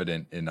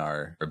confident in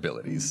our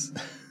abilities?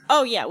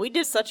 Oh yeah, we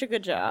did such a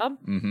good job.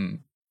 Mm-hmm.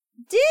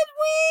 Did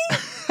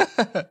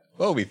we?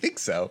 Well, we think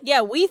so.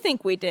 Yeah, we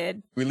think we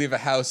did. We leave a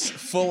house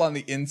full on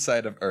the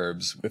inside of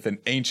herbs with an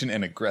ancient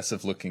and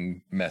aggressive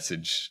looking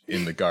message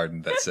in the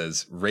garden that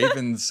says,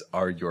 ravens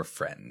are your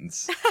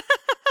friends.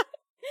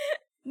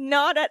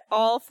 Not at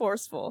all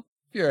forceful.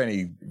 If you're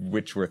any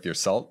witch worth your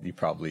salt, you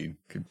probably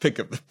could pick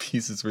up the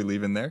pieces we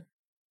leave in there.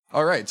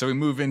 All right, so we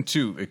move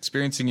into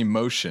experiencing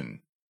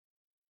emotion.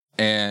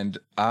 And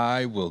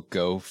I will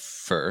go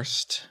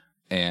first.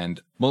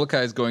 And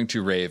Molokai is going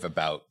to rave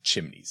about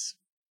chimneys.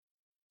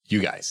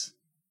 You guys,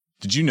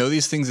 did you know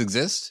these things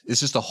exist?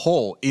 It's just a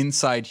hole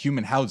inside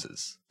human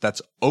houses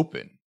that's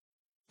open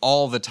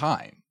all the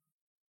time.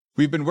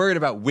 We've been worried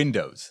about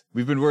windows.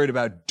 We've been worried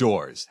about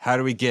doors. How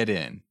do we get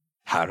in?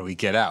 How do we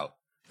get out?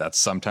 That's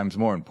sometimes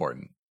more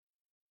important.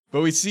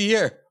 But we see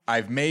here,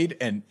 I've made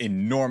an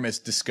enormous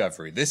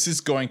discovery. This is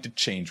going to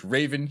change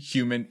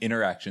raven-human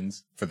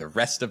interactions for the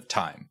rest of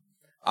time.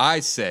 I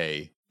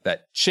say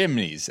that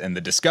chimneys and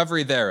the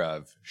discovery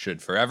thereof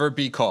should forever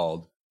be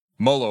called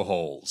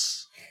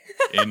Moloholes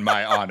in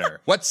my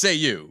honor. What say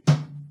you?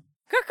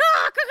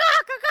 Caw-caw,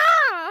 caw-caw,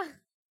 caw-caw.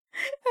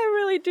 I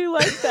really do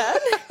like that.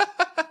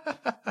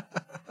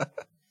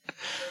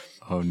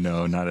 Oh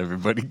no, not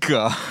everybody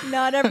caw.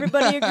 Not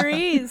everybody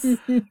agrees.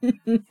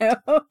 No.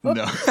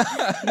 No.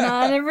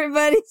 Not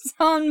everybody's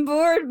on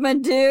board, my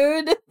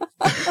dude.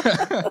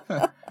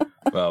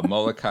 Well,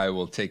 Molokai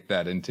will take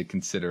that into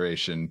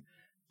consideration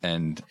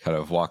and kind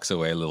of walks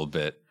away a little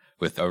bit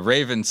with a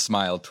raven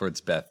smile towards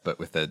Beth, but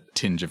with a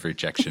tinge of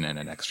rejection and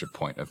an extra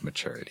point of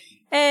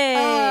maturity. Hey.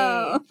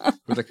 Oh.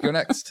 Would like to go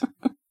next?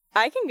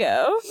 I can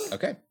go.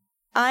 Okay.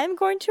 I'm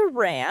going to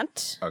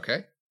rant.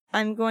 Okay.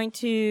 I'm going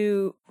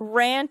to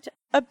rant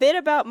a bit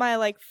about my,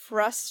 like,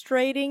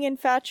 frustrating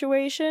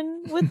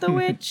infatuation with the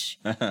witch.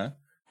 Uh-huh.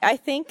 I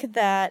think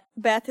that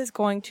Beth is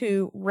going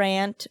to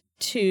rant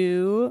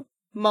to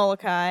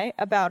Molokai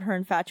about her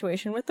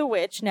infatuation with the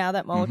witch now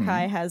that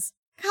Molokai has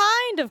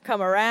kind of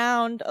come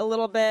around a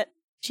little bit.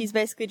 She's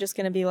basically just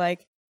going to be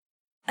like,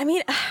 I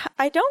mean,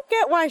 I don't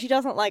get why she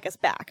doesn't like us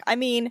back. I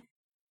mean,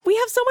 we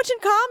have so much in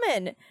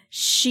common.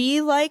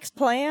 She likes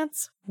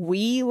plants.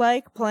 We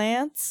like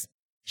plants.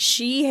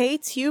 She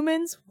hates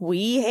humans.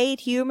 We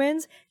hate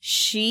humans.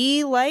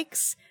 She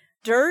likes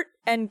dirt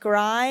and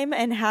grime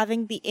and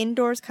having the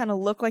indoors kind of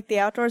look like the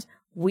outdoors.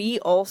 we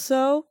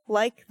also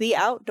like the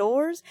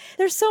outdoors.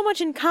 There's so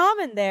much in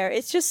common there.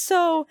 It's just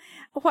so...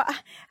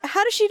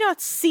 How does she not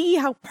see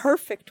how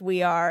perfect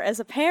we are as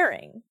a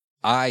pairing?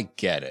 I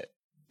get it.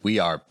 We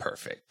are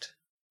perfect.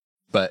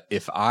 But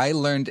if I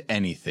learned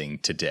anything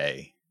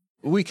today,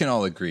 we can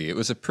all agree it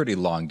was a pretty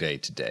long day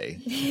today.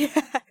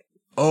 Yeah.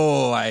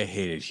 Oh, I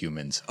hated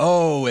humans.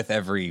 Oh, with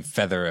every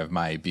feather of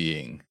my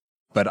being.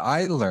 But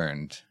I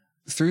learned,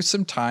 through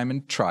some time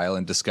and trial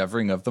and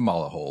discovering of the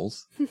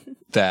Molaholes,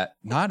 that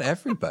not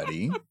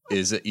everybody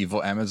is at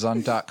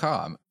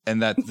evilamazon.com,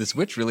 and that this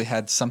witch really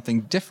had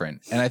something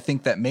different. And I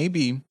think that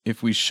maybe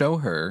if we show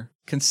her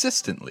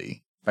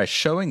consistently, by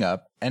showing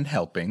up and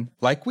helping,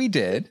 like we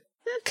did,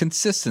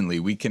 consistently,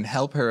 we can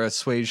help her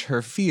assuage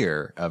her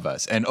fear of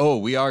us. And oh,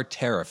 we are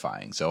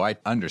terrifying, so I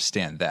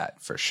understand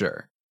that for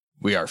sure.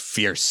 We are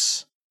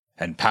fierce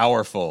and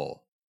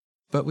powerful,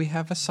 but we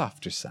have a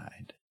softer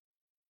side.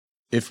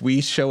 If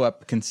we show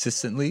up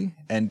consistently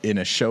and in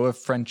a show of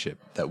friendship,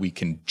 that we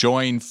can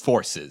join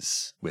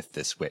forces with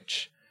this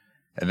witch,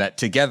 and that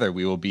together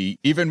we will be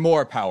even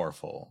more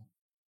powerful.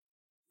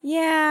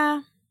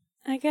 Yeah,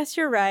 I guess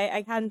you're right.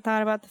 I hadn't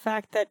thought about the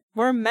fact that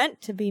we're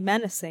meant to be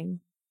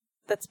menacing.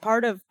 That's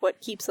part of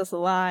what keeps us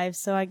alive,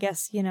 so I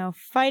guess,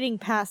 fighting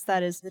past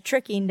that is the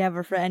tricky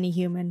endeavor for any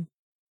human.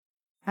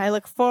 I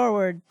look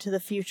forward to the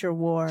future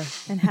war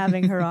and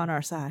having her on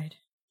our side.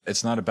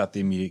 It's not about the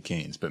immediate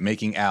gains, but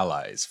making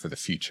allies for the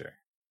future.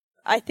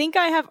 I think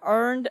I have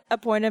earned a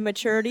point of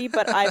maturity,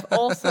 but I've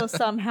also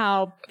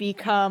somehow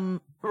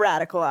become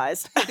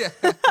radicalized.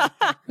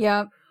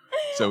 Yep.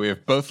 So we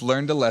have both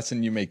learned a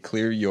lesson. You may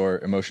clear your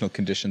emotional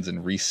conditions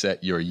and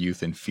reset your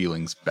youth and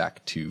feelings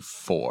back to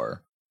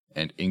 4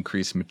 and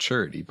increase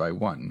maturity by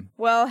 1.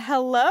 Well,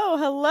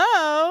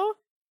 hello.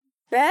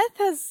 Beth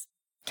has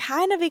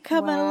kind of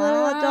become a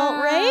little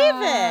adult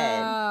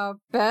raven.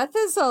 Beth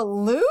is a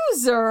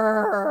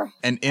loser.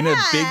 And in a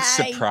big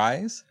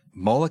surprise,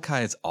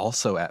 Molokai is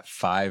also at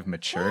 5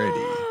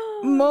 maturity.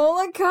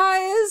 Molokai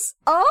is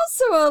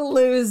also a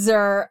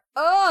loser.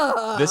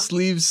 Ugh. This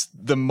leaves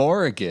the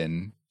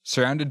Morrigan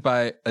surrounded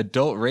by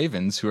adult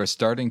ravens who are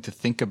starting to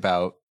think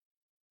about,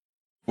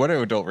 what do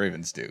adult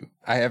ravens do?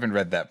 I haven't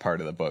read that part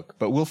of the book,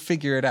 but we'll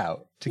figure it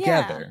out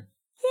together.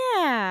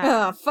 Yeah.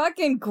 Ugh,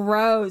 fucking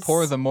gross.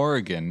 Poor the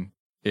Morrigan.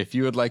 If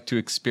you would like to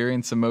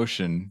experience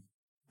emotion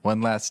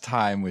one last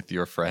time with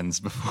your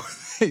friends before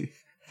they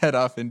head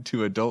off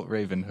into adult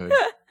ravenhood.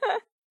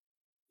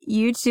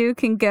 You two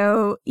can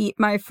go eat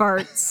my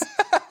farts.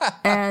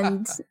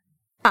 And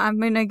I'm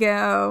gonna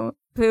go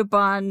poop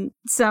on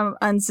some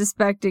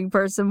unsuspecting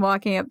person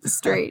walking up the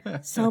street.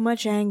 So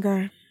much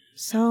anger.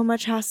 So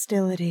much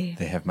hostility.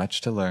 They have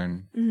much to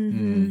learn.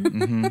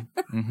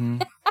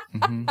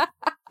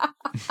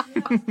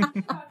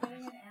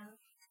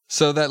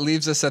 So that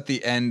leaves us at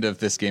the end of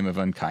this game of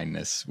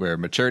unkindness, where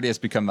maturity has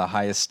become the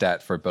highest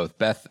stat for both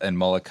Beth and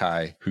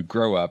Molokai, who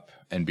grow up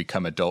and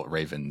become adult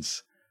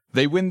ravens.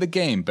 They win the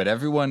game, but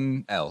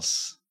everyone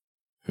else,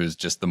 who's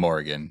just the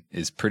Morrigan,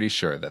 is pretty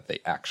sure that they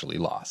actually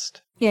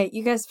lost. Yeah,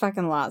 you guys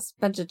fucking lost.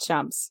 Bunch of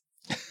chumps.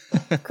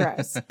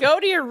 Gross.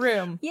 Go to your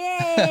room.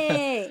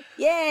 Yay!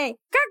 Yay!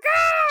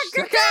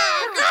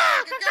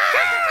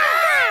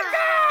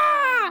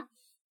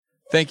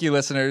 Thank you,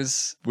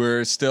 listeners.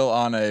 We're still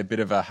on a bit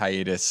of a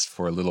hiatus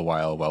for a little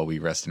while we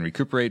rest and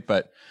recuperate,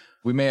 but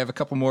we may have a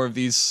couple more of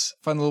these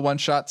fun little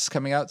one-shots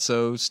coming out,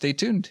 so stay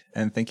tuned,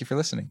 and thank you for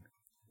listening.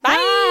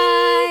 Bye!